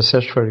 Thank you,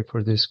 Raseshwari,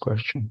 for this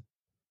question.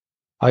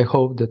 I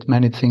hope that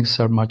many things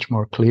are much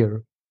more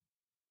clear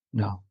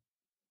now.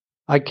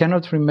 I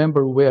cannot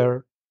remember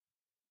where,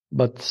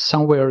 but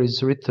somewhere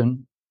is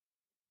written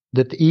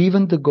that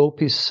even the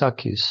Gopis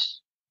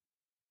Sakis,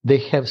 they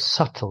have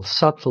subtle,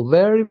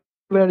 very,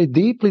 very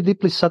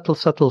deeply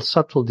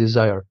subtle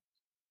desire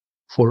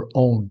for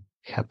own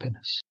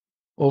happiness.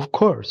 Of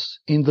course,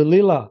 in the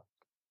Lila,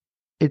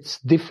 it's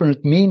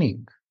different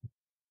meaning.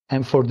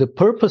 And for the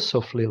purpose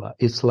of Lila,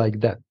 it's like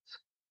that.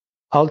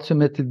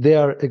 Ultimately, they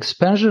are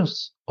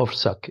expansions of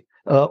Saki,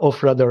 of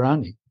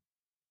Radharani.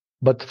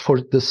 But for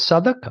the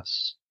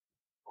sadhakas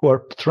who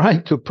are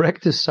trying to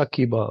practice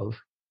Saki Bhav,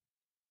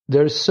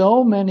 there are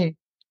so many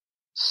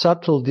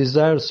subtle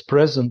desires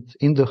present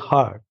in the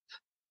heart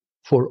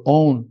for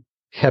own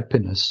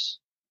happiness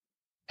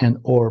and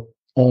or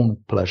own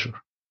pleasure.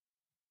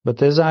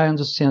 But as I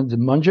understand, the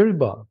Manjari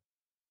Bhav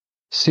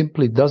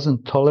simply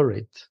doesn't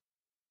tolerate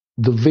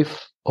the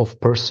whiff of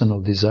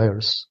personal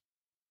desires,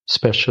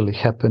 especially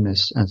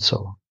happiness and so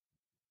on.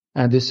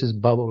 And this is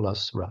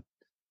Bhavolas Rati.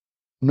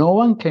 No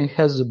one can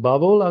have the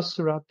Bhavolas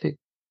Rati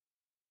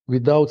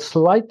without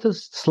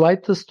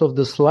slightest of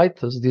the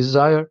slightest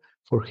desire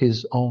for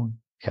his own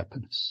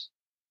happiness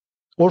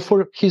or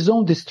for his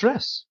own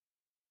distress,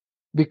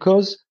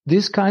 because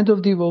this kind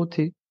of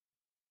devotee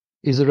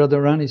is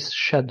Radharani's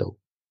shadow,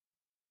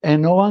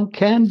 and no one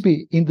can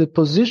be in the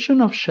position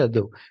of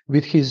shadow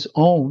with his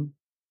own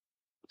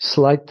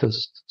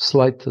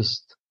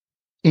slightest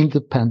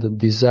independent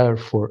desire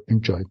for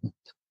enjoyment.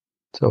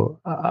 So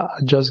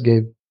I just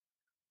gave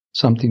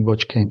something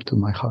which came to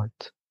my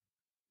heart.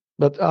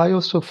 But I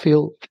also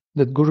feel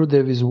that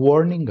Gurudev is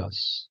warning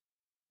us,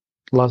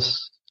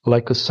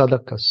 like a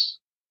sadakas.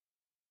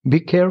 Be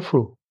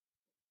careful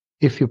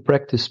if you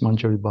practice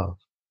Manjari Bhav.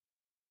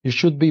 You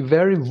should be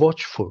very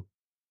watchful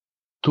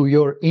to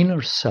your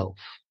inner self.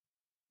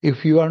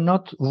 If you are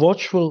not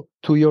watchful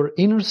to your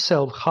inner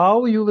self,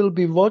 how you will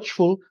be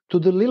watchful to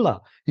the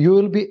lila? You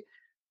will be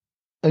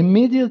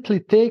immediately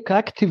take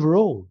active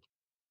role.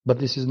 But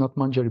this is not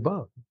Manjari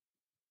Bhav.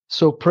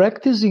 So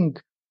practicing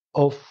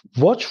of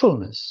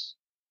watchfulness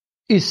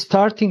is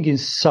starting in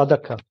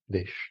sadhaka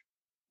desh.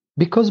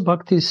 Because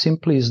bhakti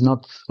simply is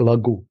not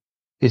lagu,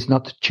 is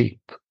not cheap.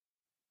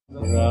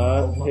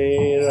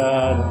 Radhe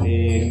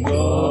Radhe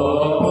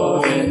Go